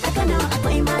a Kano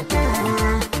akwai mata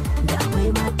da akwai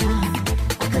mata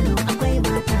a Kano akwai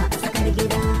mata a tsakar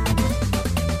gida.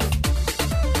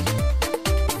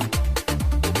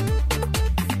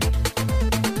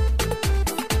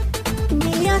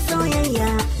 Me ya soyayya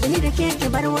da ni da ke ki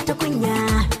bar wata kunya.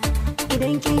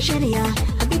 Idan kin shirya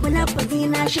Habibu lafazi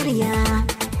na shirya.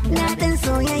 Daɗin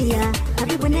soyayya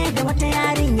Habibu ne ga wata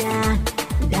yarinya.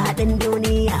 Daɗin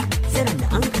duniya sirrin da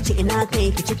an kaci ina kai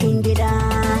ki cikin gida.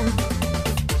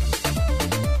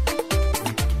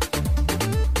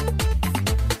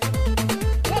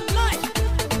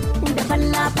 Da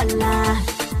falla-falla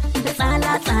da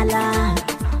tsala-tsala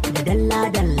da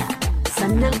dalla-dalla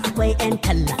sannan akwai 'yan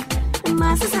talla.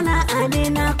 Masu sana'a ne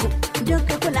naku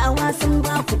duka kulawa sun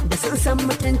baku da sun san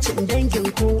mutuncin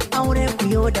danginku. Aure ku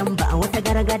yo dan ba wata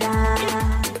gargada.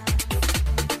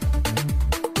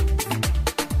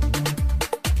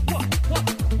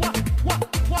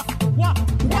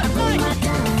 Da akwai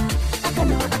mata a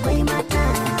Kano akwai mata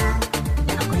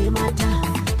da akwai mata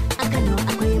a Kano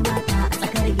akwai mata a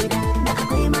tsakar gida. Da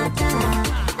akwai mata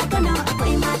a Kano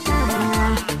akwai mata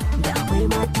da akwai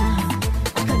mata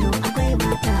a Kano akwai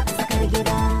mata a tsakar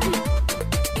gida.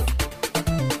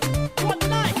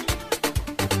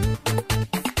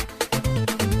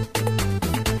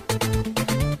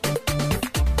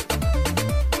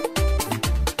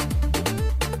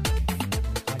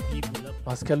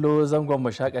 masu kallo zangon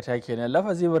mashakata kenan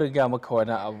lafazi bari ga maka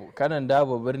wani abu kanan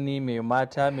dabo birni mai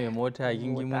mata mai mota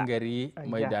gingimin gari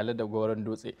mai dala da goron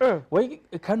dutse wai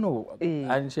Kano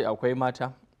an ce akwai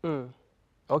mata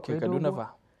ok Kaduna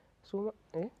fa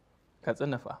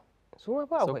Katsina fa su ma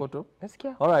fa akwai Sokoto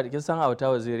gaskiya. alright kin san Auta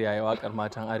Waziri yayi wakar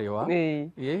matan arewa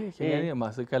kin gani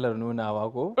masu kalar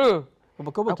nunawa ko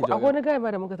akwai wani gaya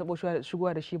ma da muka taɓo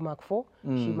shigowa da shi Mark 4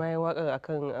 shi ma ya waka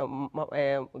akan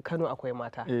Kano akwai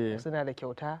mata suna da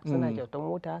kyauta suna kyautan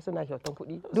mota suna kyautan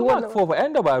kuɗi duk Mark 4 fa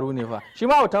yan dabaru ne fa shi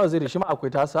ma Auta Waziri shi ma akwai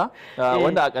tasa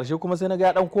wanda a ƙarshe kuma sai na ga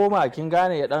ya dan koma kin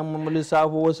gane ya dan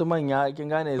lissafo wasu manya kin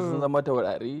gane sun zama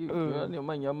taurari ne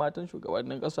manyan matan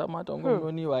shugabannin ƙasa matan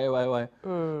gwamnoni waye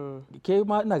ke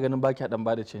ma ina ganin baki dan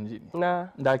bada canji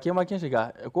ne da ke ma kin shiga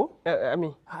ko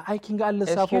ami ai kin ga an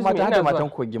lissafo mata da matan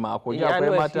kogi ma a kogi ga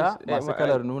akwai mata masu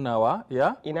kalar nunawa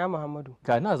ya ina Muhammadu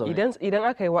ka na zaune idan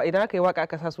aka yi waka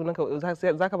aka sa sunan ka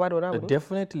zaka bada wani abu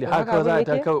definitely haka za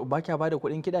ta ka baki bada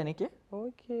kuɗin kiɗa ne ke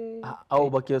okay au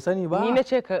ba ke sani ba ni na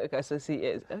ce ka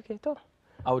okay to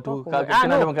auto ka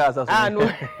kina da maka asa sunan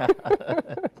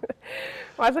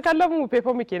masu kallon mu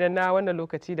fefa mu kenan na wannan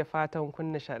lokaci da fatan kun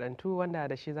nishadantu wanda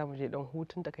da shi zamu je dan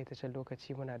hutun takaitaccen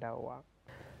lokaci muna dawowa.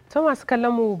 To masu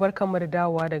kallon mu barkanmu da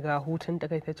dawowa daga hutun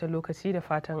takaitaccen lokaci da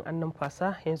fatan an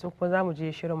numfasa yanzu kuma zamu je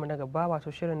shirin mu na gaba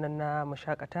wato shirin nan na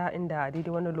mashakata inda a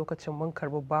daidai wannan lokacin mun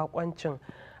karbi bakoncin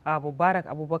Mubarak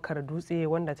Abubakar Dutse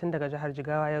wanda tun daga jihar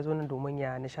Jigawa ya zo nan domin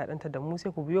ya nishadantar da mu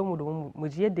sai ku biyo mu domin mu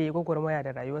ji yadda ya gwagwarmaya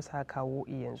da rayuwarsa kawo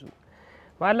yanzu.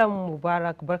 Malam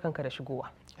Mubarak barkanka da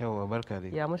shigowa. Yawwa barka dai.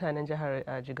 Ya mutanen jihar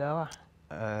Jigawa?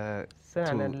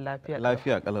 Suna nan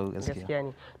lafiya kalau gaskiya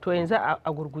ne. To yanzu a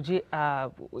gurguje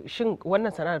shin wannan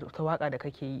sana'ar ta waka da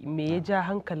kake yi me ya ja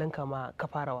hankalinka ma ka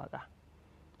fara waka?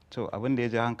 To abin da ya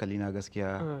ja hankali na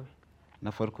gaskiya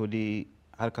na farko dai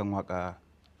harkan waka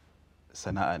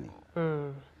sana'a ne.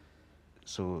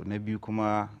 So na biyu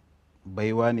kuma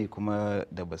baiwa ne kuma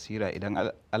da basira idan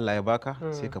Allah ya baka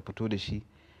sai ka fito da shi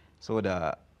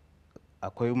saboda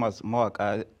akwai masu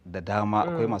mawaka da dama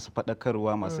akwai masu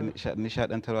faɗakarwa masu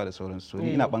nishadantarwa da sauransu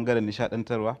ni ina bangaren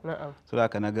nishadantarwa so da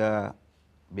haka naga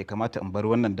bai kamata in bar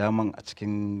wannan daman a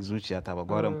cikin zuciyata ba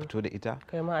gwaran fito da ita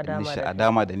a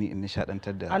dama da ni in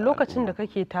nishadantar da a lokacin da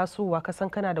kake tasowa ka san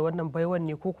kana da wannan baiwan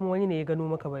ne ko kuma wani ne ya gano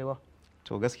maka baiwan?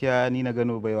 To gaskiya ni na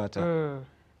gano baiwa ta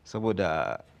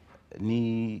saboda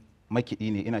ni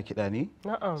makiɗi ne ina kiɗa ne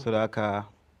so da haka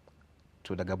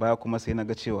to daga baya kuma sai na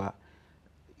ga cewa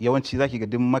yawanci zaki ga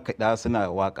duk makaɗa suna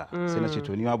waka sai na ce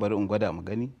to ni ma bari in gwada mu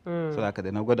gani saboda haka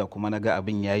da na gwada kuma na ga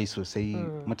abin yayi sosai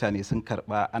mutane sun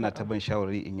karba ana ta ban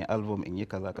shawari in yi album in yi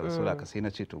kaza kaza saboda haka sai na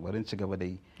ce to bari in ci gaba da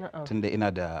yi tunda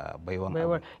ina da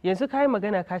baiwan yanzu kai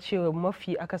magana ka ce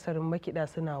mafi akasarin makiɗa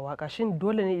suna waka shin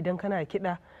dole ne idan kana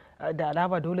kiɗa da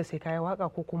alama dole sai kayi waka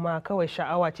ko kuma kawai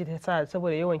sha'awa ce ta sa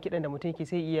saboda yawan kiɗan da mutum ke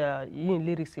sai iya yin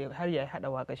lyrics har ya hada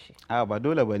waka shi? A ba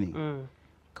dole bane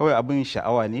kawai abin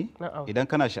sha'awa ne idan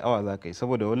kana sha'awa za ka yi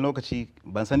saboda wani lokaci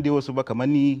ban san dai wasu ba kamar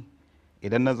ni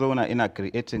idan na zauna ina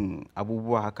creating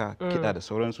abubuwa haka kiɗa da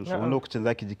sauransu so wani lokacin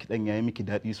zaki ji kiɗan yayi miki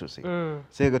daɗi sosai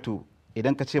sai ga to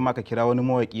idan ka ce ma ka kira wani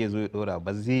mawaki ya zo ya ɗora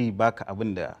ba zai baka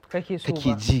abin da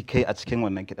kake ji kai a cikin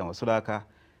wannan kiɗan wasu da haka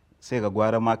sai ga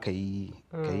gwara ma ka yi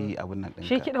abin nan ɗinka.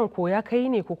 Shi kiɗan koya kai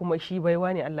ne ko kuma shi baiwa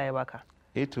ne Allah ya baka?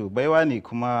 To baiwa ne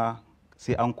kuma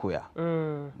sai an koya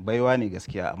baiwa ne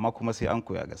gaskiya amma kuma sai an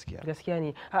koya gaskiya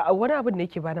ne wani abin da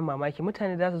yake bada mamaki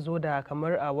mutane za su zo da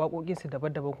kamar a waƙoƙinsu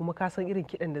daban-daban kuma ka san irin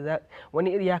kiɗan da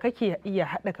wani iri ya kake iya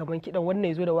haɗa kamar kiɗan wannan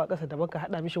ya zo da waƙarsa daban ka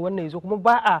haɗa mishi wannan ya zo kuma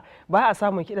ba a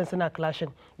samun kiɗan suna clashin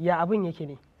ya abin yake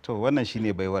ne? To wannan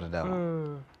shine baiwar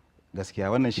dama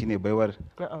gaskiya wannan shine baiwar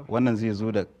wannan zai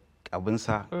zo da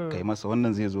abinsa kai masa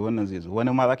wannan zai zo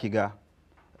wani ma zaki ga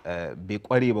bai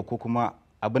kware ba ko kuma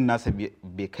abin nasa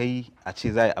bai kai a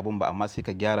ce za yi abin ba amma sai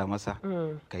ka gyara masa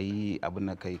ka yi abin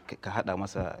nan ka hada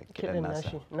masa kiɗan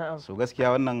nasa so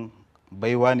gaskiya wannan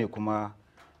baiwa ne kuma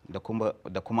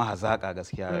da kuma hazaka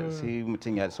gaskiya sai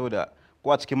mutum ya saboda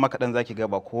ko a cikin makaɗan zaki ga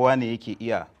ba kowa ne ke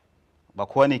iya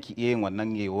yin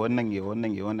wannan yayi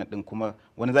wannan din kuma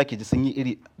wani zaki ji sun yi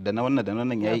iri da na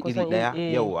wannan yayi iri daya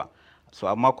yawa so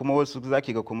amma kuma wasu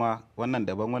zaki ga kuma wannan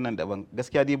daban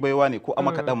gaskiya dai baiwa ne ko a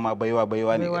makaɗan ma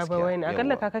baiwa ne gaskiya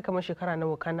akalla ka kai kamar shekara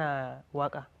nawa kana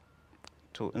waka?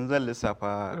 To in zan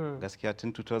lissafa gaskiya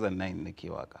tun 2009 nake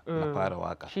waka na fara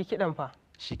waka. Shi kiɗan fa?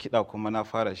 Shi kiɗa kuma na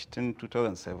fara shi tun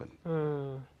 2007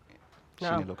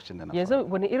 shine lokacin da na yanzu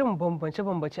wani irin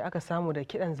bambance aka samu da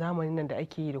kiɗan zamanin nan da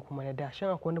ake yi da kuma na da shin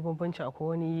akwai wani bambanci akwai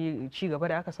wani ci gaba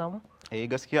da aka samu?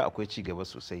 Gaskiya akwai ci gaba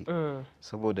sosai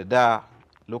saboda da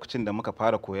lokacin da muka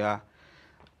fara koya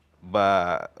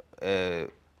ba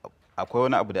akwai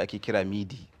wani abu da ake kira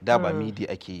midi da ba midi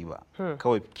ake yi ba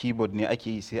kawai keyboard ne ake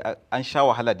yi sai an sha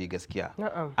wahala da gaskiya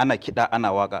ana kiɗa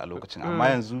ana waka a lokacin amma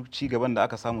yanzu ci gaban da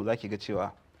aka samu zaki ga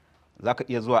cewa zaka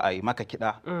iya zuwa a yi maka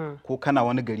kiɗa ko kana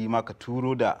wani gari ma ka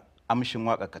turo da amshin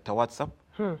waka ka ta WhatsApp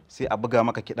sai a buga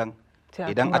maka kiɗan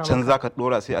idan a can zaka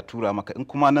dora sai a tura maka in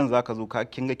kuma nan zaka zo ka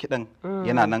kinga kidan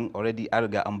yana nan already an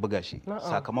riga an buga shi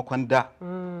sakamakon da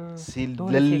sai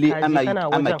lalle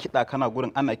ana kida kana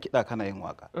gurin ana kida kana yin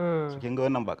waka so kinga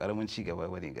wannan ba karamin ci gaba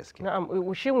bane gaskiya.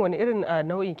 Na'am shin wani irin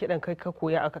nau'in kidan kai ka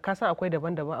koya ka san akwai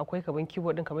daban-daban akwai kaman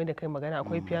keyboard din kamar da kai magana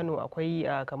akwai piano akwai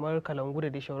kamar kalangu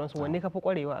da shauransu wanne ka fi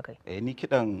kwarewa akai? Ni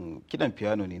kidan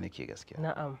piano ne nake gaskiya.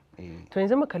 Na'am to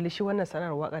yanzu mu kalli shi wannan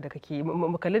sana'ar waka da kake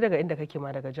mu kalli daga inda kake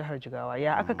ma daga jihar Jigawa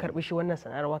ya aka karbi shi wannan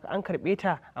sana'ar waka an karbe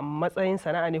ta a matsayin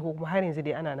sana'a ne ko kuma har yanzu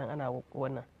dai ana nan ana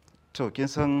wannan? to kin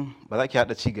san ba za ki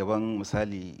haɗa ci gaban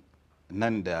misali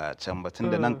nan da can batun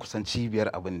da nan kusan cibiyar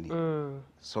abin ne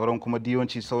sauran kuma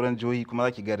diyonci sauran jihohi kuma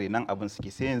za ki gare nan abin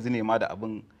suke sai yanzu ne ma da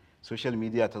abin social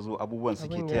media ta zo abubuwan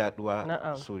suke ta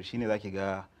yaduwa so shine za ki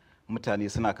ga mutane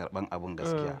suna karban abin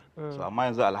gaskiya so amma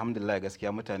yanzu alhamdulillah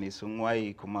gaskiya mutane sun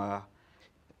waye kuma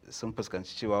sun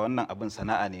fuskanci cewa wannan abin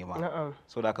sana'a ne ma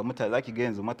so da haka mutane zaki ga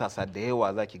yanzu matasa da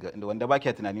yawa zaki ga wanda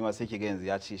baki tunani ma sai ki ga yanzu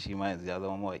ya ce shi ma yanzu ya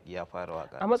zama mawaki ya fara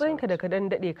waka a matsayinka da ka dan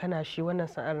dade kana shi wannan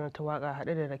sana'ar na ta waka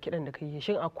hade da kidan da kai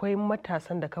shin akwai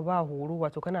matasan da ka ba horo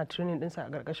wato kana training din sa a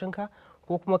karkashin ka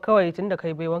ko kuma kawai tun da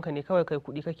kai baiwanka ne kawai kai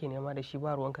kuɗi kake nema da shi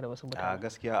ba ruwanka da wasu mutane a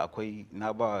gaskiya akwai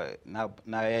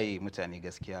na yaye mutane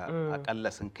gaskiya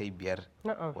akalla sun kai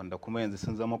 5 wanda kuma yanzu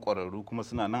sun zama ƙwararru kuma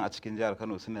suna nan a cikin jihar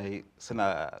Kano suna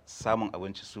samun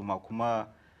abinci su ma kuma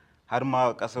har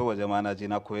ma ƙasar waje ma na je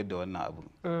na koyar da wannan abu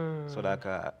so da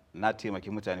haka na taimaki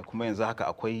mutane kuma yanzu haka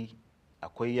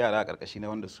akwai yara a ƙarƙashi na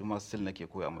wanda su ma still nake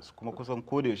koya musu kuma kusan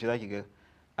ko da yaushe zaki ga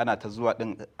ana ta zuwa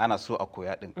din ana so a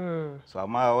koya din so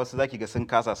amma wasu zaki ga sun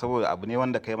kasa saboda abu ne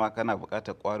wanda kai ma kana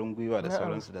buƙatar ƙwarin gwiwa da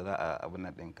sauransu da za a abun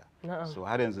nan ɗinka so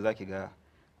har yanzu zaki ga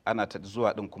ana ta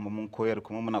zuwa din kuma mun koyar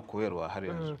kuma muna koyarwa har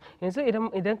yanzu yanzu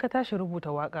idan ka tashi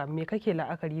rubuta waka me kake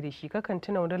la'akari da shi kakan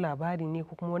tuna wani labari ne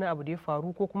ko kuma wani abu da ya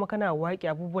faru ko kuma kana waƙe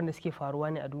abubuwan da suke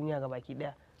faruwa ne a duniya gabaki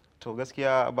daya to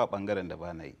gaskiya ba bangaren da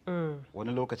ba na yi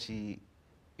wani lokaci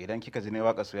idan kika ji na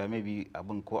waka soya maybe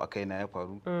abin ko a kaina ya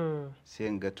faru sai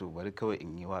in ga to bari kawai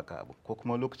in yi waka abu ko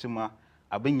kuma lokacin ma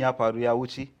abin ya faru ya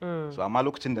wuce so amma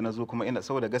lokacin da na zo kuma ina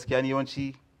saboda gaskiya ni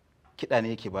yawanci kiɗa ne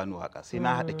yake bani waka sai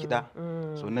na haɗa kiɗa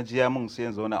so na ji ya mun sai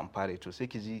yanzu wani amfare to sai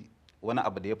ki ji wani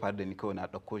abu da ya faru da ni kawai na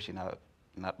ɗauko shi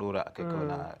na ɗora akai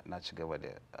kawai na ci gaba da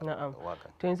waka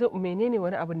to yanzu menene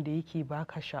wani abin da yake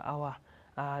baka sha'awa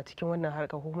a cikin wannan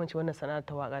harka ko kuma wannan sana'ar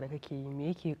ta waka da kake yi me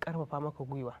yake karfafa maka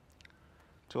gwiwa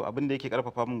to abin da yake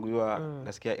karfafa min gwiwa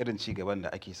gaskiya irin ci gaban da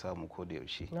ake samu ko da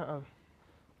yaushe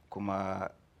kuma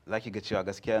zaki ga cewa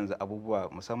gaskiya yanzu abubuwa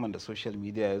musamman da social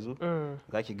media ya zo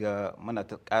zaki ga muna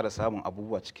ta ƙara samun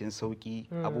abubuwa cikin sauki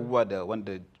abubuwa da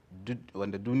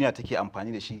wanda duniya take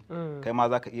amfani da shi kai ma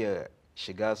zaka iya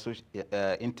shiga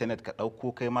internet ka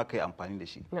ɗauko kai ma kai amfani da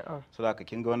shi so da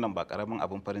kin ga wannan ba karamin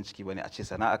abin farin ciki bane a ce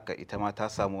sana'ar ka ita ma ta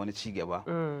samu wani ci gaba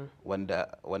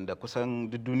wanda kusan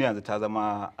duk duniya yanzu ta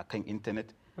zama akan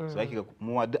internet so ake ga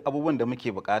mu duk abubuwan da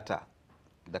muke bukata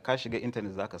da ka shiga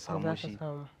internet zaka samu shi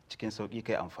cikin sauki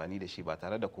kai amfani da shi ba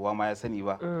tare da kowa ma ya sani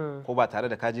ba ko ba tare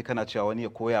da ka je kana cewa wani ya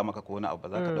koya maka ko wani abu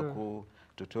zaka dauko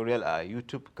tutorial a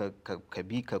YouTube ka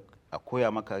bi ka a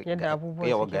koya maka yadda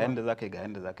abubuwa ga yanda zaka yi ga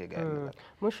yanda zaka yi ga yanda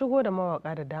mun shigo da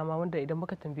mawaka da dama wanda idan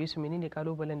muka tambaye su menene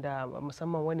kalubalen da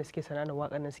musamman wanda suke sana'ar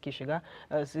waƙar nan suke shiga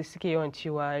suke yawan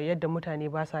cewa yadda mutane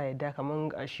ba sa yadda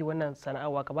kaman shi wannan sana'ar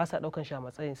waka ba sa daukan shi a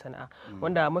matsayin sana'a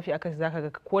wanda mafi akasi zaka ga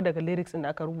ko daga lyrics din da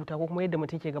aka rubuta ko kuma yadda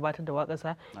mutum ke gabatar da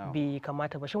waƙarsa bai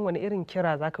kamata ba shin wani irin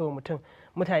kira zaka yi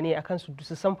mutane akan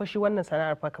su san fa shi wannan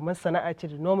sana'ar fa kamar sana'a ce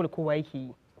da normal kowa yake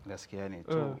yi gaskiya ne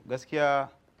to gaskiya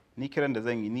ni kiran da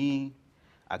zan yi ni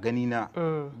a gani na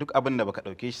duk abin da baka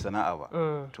dauke shi sana'a ba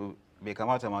to bai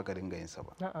kamata ma ka dinga yin sa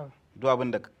ba duk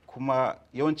abin da kuma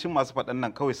yawancin masu faɗan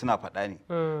nan kawai suna faɗa ne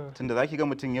tunda zaki ga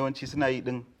mutum yawanci suna yi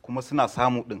din kuma suna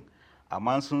samu din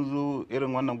amma sun zo irin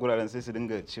wannan guraren sai su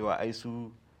dinga cewa ai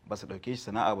su ba su dauke shi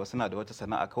sana'a ba suna da wata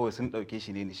sana'a kawai sun dauke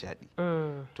shi ne nishadi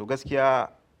to gaskiya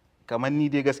kamar ni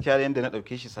dai gaskiya yanda na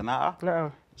dauke shi sana'a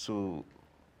so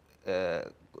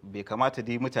bai kamata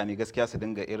dai mutane gaskiya su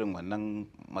dinga irin wannan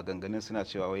maganganun suna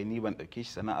cewa wai ni ban dauke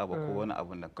shi sana'a ba ko wani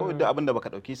abun nan kawai duk abin da baka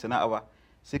dauke shi sana'a ba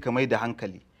sai ka mai da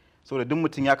hankali saboda duk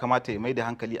mutum ya kamata ya mai da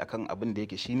hankali akan abin da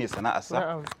yake shine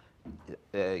sana'arsa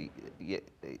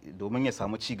domin ya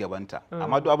samu ci gabanta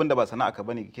amma duk abin da ba sana'a ka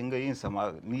bane kin ga yin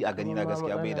sama ni a gani na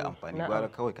gaskiya bai da amfani gwara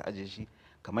kawai ka aje shi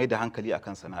ka mai da hankali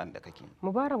akan sana'ar da kake.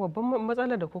 Mubarak babban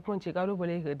matsalar da ko kuma ce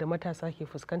kalubale da matasa ke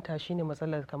fuskanta shine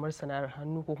matsalar kamar sana'ar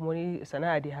hannu ko kuma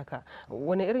sana'a dai haka.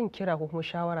 Wani irin kira ko kuma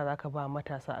shawara zaka ba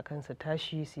matasa akan su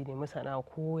tashi su nemi sana'a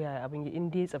ko yaya abin in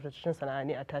dai tsaftataccen sana'a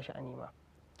ne a tashi a nema.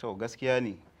 To gaskiya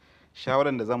ne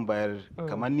shawaran da zan bayar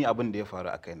kamar ni abin da ya faru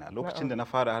a kaina lokacin da na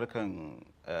fara harkan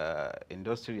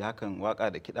industry hakan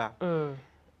waka da kiɗa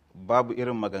babu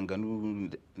irin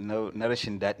maganganu na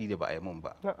rashin daɗi da ba a yi mun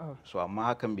ba so amma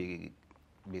hakan bai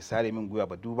sare min gwiwa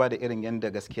ba duba da irin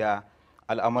yadda gaskiya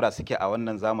al'amura suke a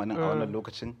wannan zamanin a wannan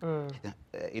lokacin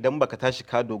idan baka tashi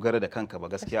ka dogara da kanka ba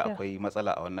gaskiya akwai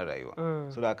matsala a wannan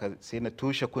rayuwa so da sai na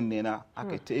toshe kunne na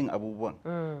haka ta yin abubuwan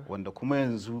wanda kuma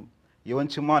yanzu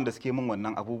yawancin ma wanda suke min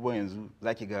wannan abubuwan yanzu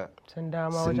zaki ga sun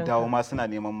dawo ma suna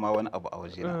neman ma wani abu a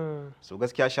wajena so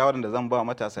gaskiya shawaran da zan ba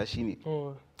matasa shine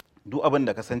duk abin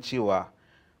da ka san cewa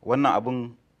wannan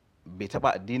abun bai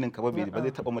taba addinin ka ba ba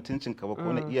zai taba mutuncin ka ba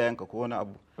ko na iyayenka ko wani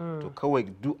abu to kawai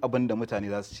duk abin da mutane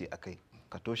za su ce akai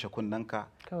ka toshe kunnanka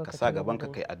ka sa gaban ka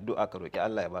kai addu'a ka roki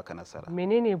Allah ya baka nasara.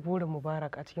 Menene burin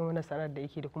Mubarak a cikin wannan sana'ar da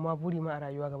yake da kuma buri ma a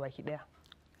rayuwa gabaki daya?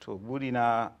 To buri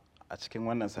na a cikin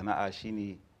wannan sana'a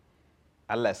shine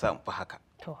Allah ya sa in fi haka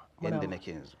yanda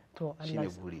nake yanzu. To shine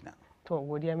buri na. To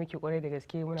godiya miki kwarai da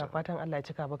gaske muna fatan Allah ya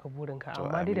cika baka burinka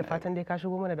amma dai da fatan dai ka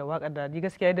shigo mana da wakar da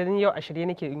gaskiya da ni yau a shirye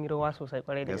nake in yi rawa sosai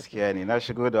kwarai da gaske. Gaskiya ne na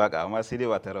shigo da waka amma sai dai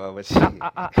ba ta rawa ba ce.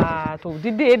 To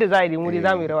duk da yadda za a yi mu dai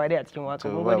za mu yi rawa dai a cikin waka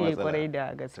mun gode kwarai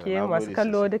da gaske masu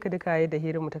kallo duka yadda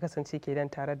hirin mu ta kasance kenan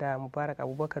tare da Mubarak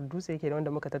Abubakar Dutse kenan wanda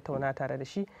muka tattauna tare da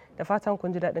shi da fatan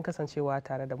kun ji daɗin kasancewa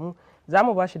tare da mu za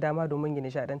mu ba shi dama domin ya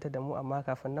nishaɗantar da mu amma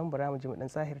kafin nan bara mu ji mu dan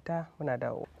tsahirta muna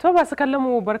dawo. To masu kallon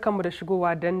mu barkanmu da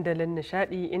shigowa dandalin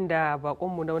nishadi inda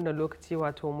bakonmu na wannan lokaci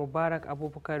wato Mubarak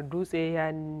Abubakar Dutse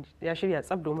ya shirya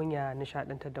tsab domin ya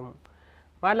nishadantar da mu.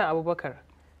 Malam Abubakar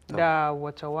da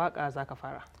wace waka zaka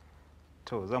fara?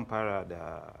 To zan fara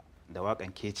da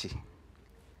wakan Kece.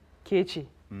 Kece?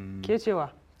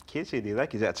 Kecewa? Kece dai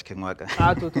zaki ji a cikin waka.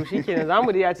 To shikenan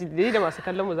zamu dai ci da masu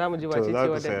kallon mu zamu ji wace ce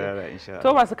wadda.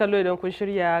 To masu kallo idan kun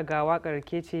shirya ga wakar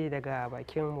Kece daga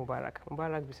bakin Mubarak.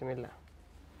 Mubarak bismillah.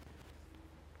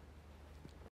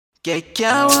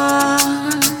 Kyakkyawa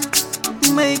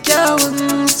mai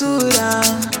kyawun sura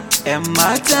 'yan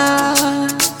mata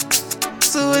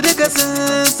su duka sun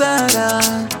tsara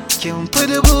kin fi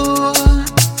dubu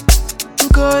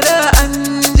ko da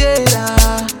an jera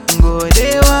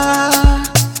godewa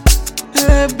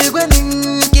rabbi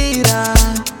gwanin kira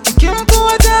kin fi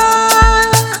wata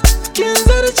kin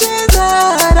zarce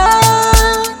zara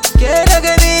ke da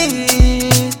gani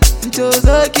to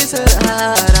zo ki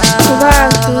sarara.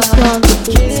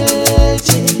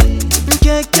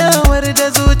 Kyakkyawar da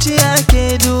zuciya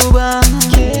ke duba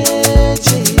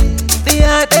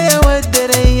ɗiya ɗaya wadda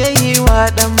rai yayi wa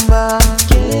ɗan ba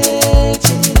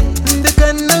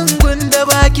dukannin gunda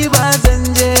baki ba zan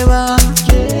je ba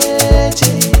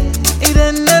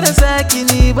idan na rasa ki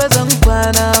ni ba zan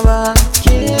kwana ba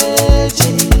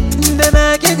da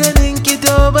na ki ganin ki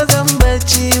to ba zan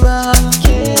bacci ba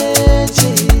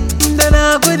da na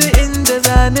gudu inda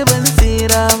zani ban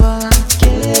tsira ba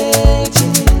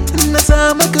na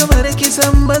samu kamar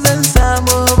kisan ba zan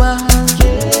samu ba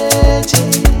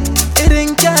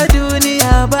irin kya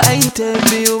duniya ba a yi ta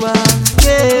biyu ba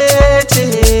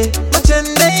macen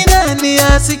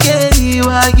dainaniya suke yi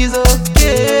wa gizo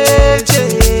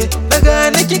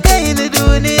daga niki kai ni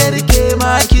duniyar ke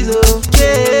ma kizo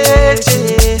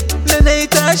da na yi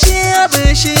tashi a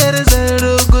bishiyar zan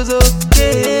ruguzo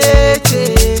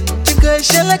kika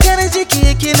shalakar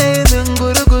jiki kina yin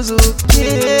gurguzu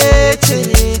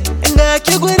inga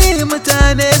ki guri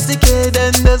mutane suke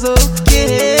dandazo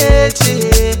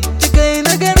kika yi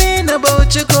na gari na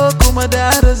bauchi ko kuma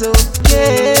darazo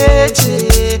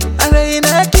a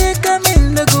raina ke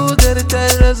kamin da gugar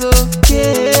tarrazo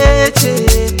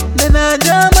da na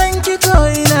jaman ki ko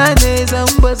ina ne zan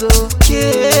bazo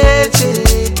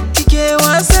kike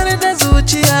wasar da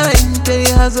zuciya in ta yi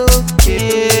hazo ki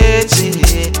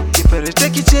furta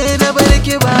ki ce na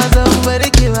barki ba zan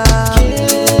barki ba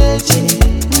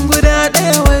guda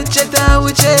ɗaya wacce ta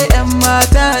wuce 'yan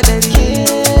mata ɗari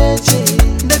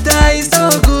da ta yi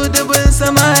sauku dubin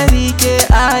samari ke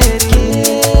ayari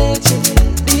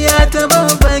diya ta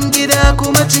babban gida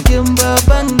kuma cikin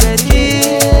babban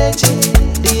gari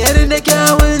diyar da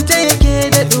kyawunta yake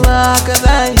daɗuwa ka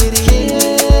zahiri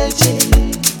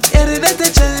yar da ta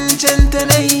cancanta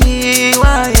na yi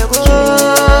wa yabo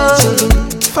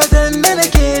fatan da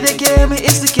nake da ke mu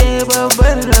iske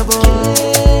babban rabo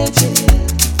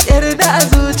yarda a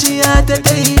zuciya ta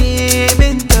kai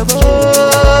min tabo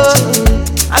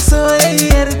a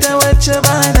soyayyar ta wacce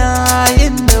ba na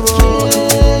yin dabo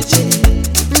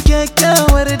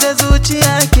kyakkyawar da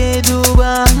zuciya ke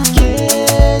duba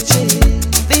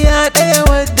ɗiya ɗaya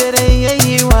wadda rai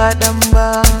yayi wa ɗan ba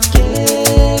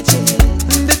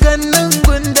dukannin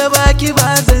gunda baki ba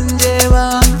zan je ba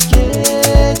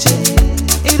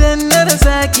idan na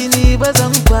rasa ki ni ba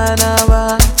zan kwana ba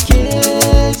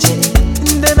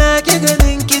da na ki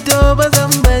ganin ki to ba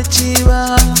zan bacci ba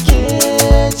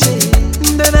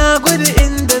da na gudu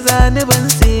inda zani ban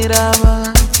tsira ba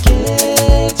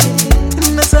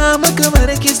na samu kamar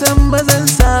kisan ba zan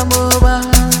samu ba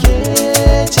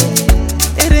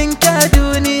irin kya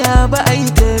duniya ba a yi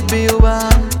ta biyu ba.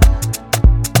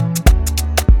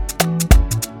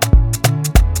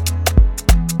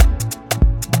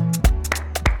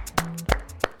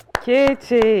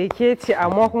 Kece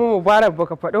amma kuma Mubarak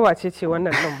baka faɗi wace ce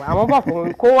wannan ɗin ba amma ba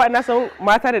kowa na san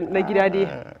mata da na gida dai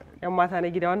yan mata na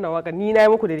gida wannan wakar ni na yi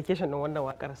muku dedication din wannan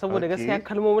wakar saboda gaskiya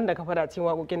kalmomin da ka fada cikin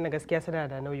waƙoƙin na gaskiya suna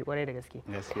da nauyi kwarai da gaske.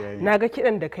 Na ga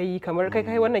kidan da kai kamar kai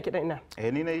wannan kidan ina.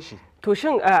 Ni na yi shi. To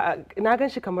shin na gan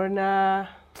shi kamar na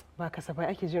ba kasafai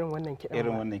ake jiran wannan kidan.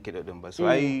 Irin wannan kidan din ba. So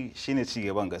ai shine ci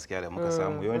gaban gaskiya da muka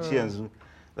samu. Yawanci yanzu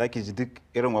zaki ji duk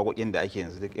irin waƙoƙin da ake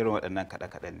yanzu duk irin waɗannan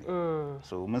kaɗe-kaɗen ne.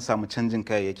 So mun samu canjin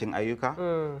kayayyakin ayyuka.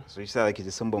 So shi sa zaki ji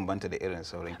sun bambanta da irin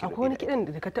sauran kiɗa. Akwai wani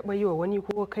kiɗan da ka taɓa yi wa wani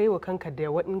ko kai wa kanka da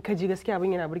in ka ji gaskiya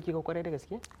abin yana burge ka kwarai da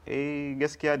gaske?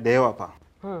 Gaskiya da yawa fa.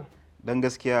 Dan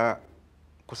gaskiya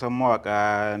kusan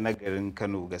mawaka na garin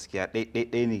Kano gaskiya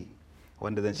ɗai ne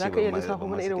wanda zan ce ba ma. Za ka iya lissafa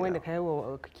mana irin wanda ka yi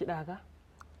wa kiɗa haka?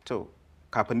 To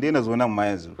kafin dai na zo nan ma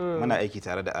yanzu muna aiki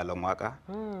tare da alan waka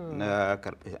na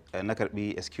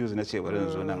karbi excuse na ce bari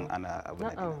zo nan ana abu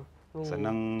na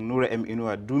sannan Nura M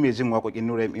Inuwa duk mai jin waƙoƙin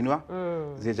Nura M Inuwa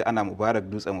zai ji ana Mubarak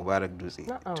Dutse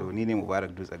to ni ne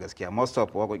Mubarak Dutse gaskiya most of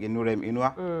waƙoƙin Nura M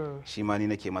Inuwa shi ma ni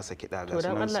nake masa kiɗa ga sunan su.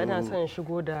 To dan Allah ina son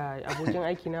shigo da abokin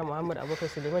aiki na Muhammad Abubakar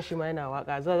Suleiman shi ma yana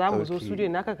waka za mu zo studio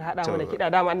naka ka hada mana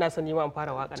kiɗa dama ina son ni ma in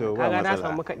fara waka kaga na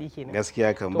samu kaɗi kenan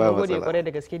gaskiya kan ba matsala. To gode kwarai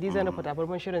da gaske dizan na fata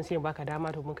barban shirin sai baka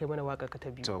dama to mun kai mana waka ka ta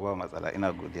biyu. To ba matsala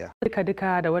ina godiya. Duka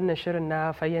da wannan shirin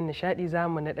na Fayyan Nishadi za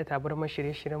mu naɗa tabarman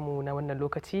shirye-shiryen mu na wannan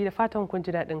lokaci da fatan kun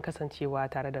ji daɗin kasancewa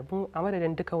tare da mu a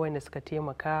madadin duka wanda suka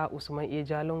taimaka Usman A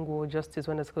Jalungo Justice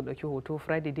wanda suka ɗauki hoto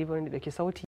Friday Diva wanda ɗauki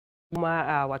sauti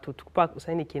kuma wato Tupac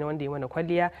Usaini kenan wanda ya mana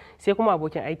kwalliya sai kuma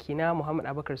abokin aiki na Muhammad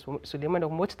Abubakar Suleiman da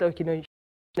kuma wacce ɗauki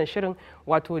na shirin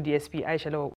wato DSP Aisha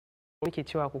Lawa muke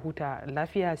cewa ku huta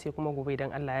lafiya sai kuma gobe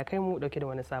idan Allah ya kai mu dauke da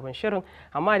wani sabon shirin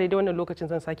amma daidai wannan lokacin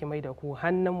zan sake mai da ku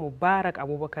hannun Mubarak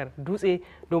Abubakar Dutse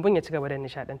domin ya ci gaba da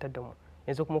nishadantar da mu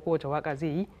yanzu kuma kowace waka zai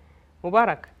yi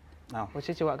Mubarak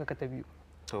wace ce waka ka ta biyu?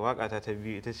 To waka ta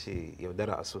biyu ita ce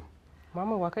yaudara aso.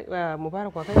 Mama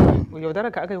Mubarak waka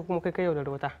yaudara ka aka yi kuma kai yaudara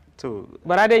wata. To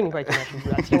bara dai ni baki na shi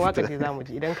a cikin waka ce zamu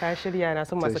ji idan ka shirya na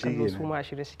san masu kallo su ma a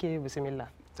shirye suke bismillah.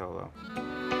 To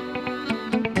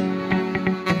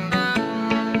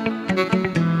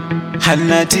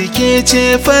Hannati ke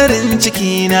ce farin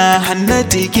ciki na,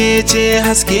 Hannati ke ce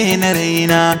haske na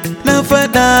raina. Na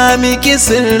faɗa miki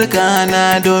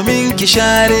sirrikana domin ki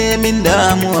share min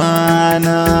damuwa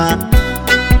na.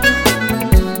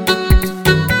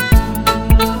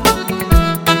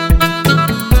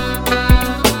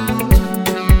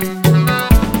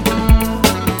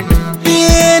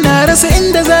 Rasa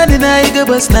inda zani na yi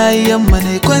gabas na yi yamma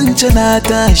ne kwance na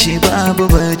tashi babu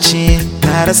bacci.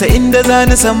 Na rasa inda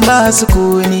zani san ba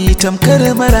sukuni tamkar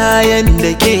marayan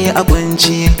da ke a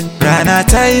kunci. Rana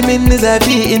ta yi min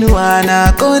zafi inuwa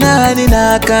na ƙona ni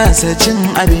na kasa cin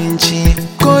abinci.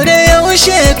 Ko da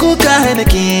yaushe kuka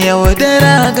nake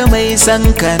yaudara ga mai san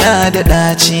kana da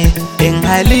ɗaci. In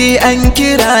hali an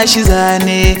kira shi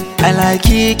zane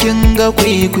alhaki kin ga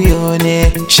kwikwiyo ne.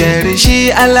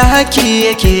 Sharshi alhaki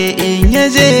yake in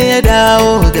yaje ya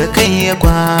dawo ga kai ya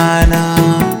kwana.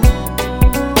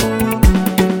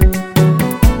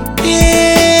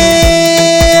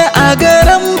 A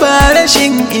garan ba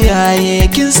rashin iyaye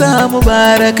kin samu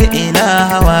baraka ina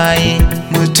hawaye.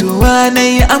 Mutuwa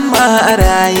nai amma a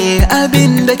raye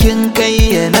abinda kin kai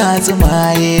yana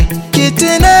tsumaye.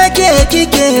 Kitina ke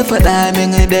kike faɗa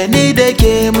min da ni da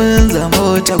ke mun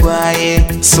zamo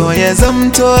tagwaye. So ya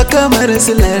zamto kamar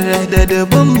silar da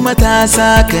dubun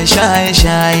matasa ka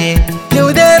shaye-shaye.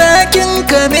 Yaudara kin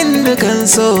kamin dukan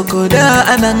so ko da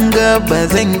anan gaba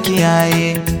zan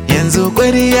kiyaye. Yanzu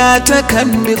ƙwarya ta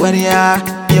kan bi ƙwarya,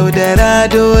 yaudara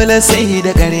dole sai da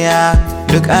ƙarya.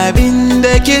 Duk abin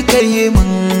da kika yi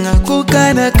min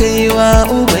kuka na kaiwa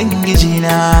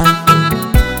Ubangijina.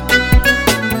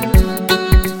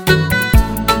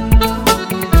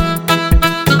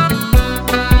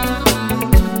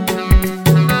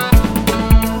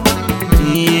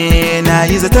 Na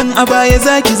yi zaton a baya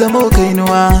zaki zamo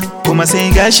kainuwa, kuma sai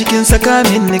gashi kin saka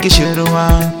min gishin ruwa.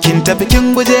 Kin tafi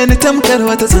kin guje ni tamkar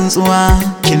wata tsuntsuwa,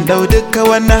 kin dau dukka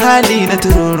wannan hali na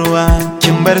tururuwa.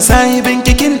 Kin bar sahibin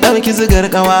ki kin dauki zigar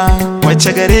kawa,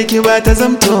 wacce gare ki ba ta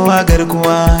zamtowa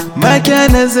garkuwa. Ma kya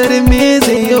nazarin me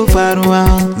zai yau faruwa,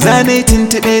 zanai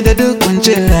tuntube da duk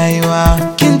kuncin rayuwa.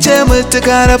 Kin ce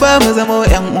mutuka raba mu zamo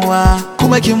yan uwa,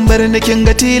 kuma kin bar ni kin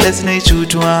ga tilas nai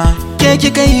cutuwa. Ke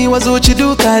kika yi wa zuci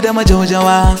duka da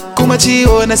majaujawa, kuma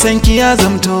ciwo na sanki ya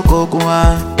zamto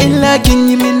kokuwa. Illa kin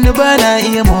yi min ba na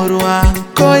iya moruwa,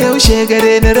 ko yaushe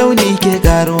gare ni rauni ke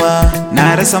karuwa.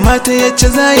 Na rasa mata yacce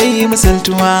za ya yi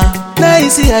misaltuwa, na yi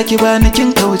siya ki bani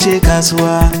kin kauce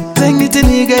kasuwa, zan yi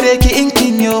tuni gare ki in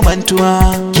kin yo mantuwa,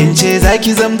 kin ce za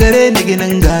ki zamgare ni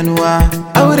ginin ganuwa,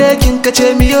 aure kin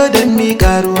kace miyo don mi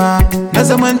karuwa, na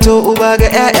zamanto uba ga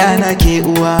 'ya'yana ke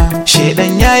uwa,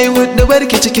 shedan yayi hudu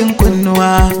barki cikin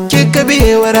kunnuwa, kika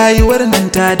biye wa rayuwar nan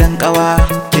ta dankawa,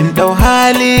 kin dau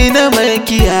hali na mai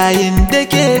kiyayin da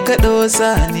ke kaɗo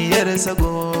saniyar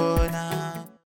sago.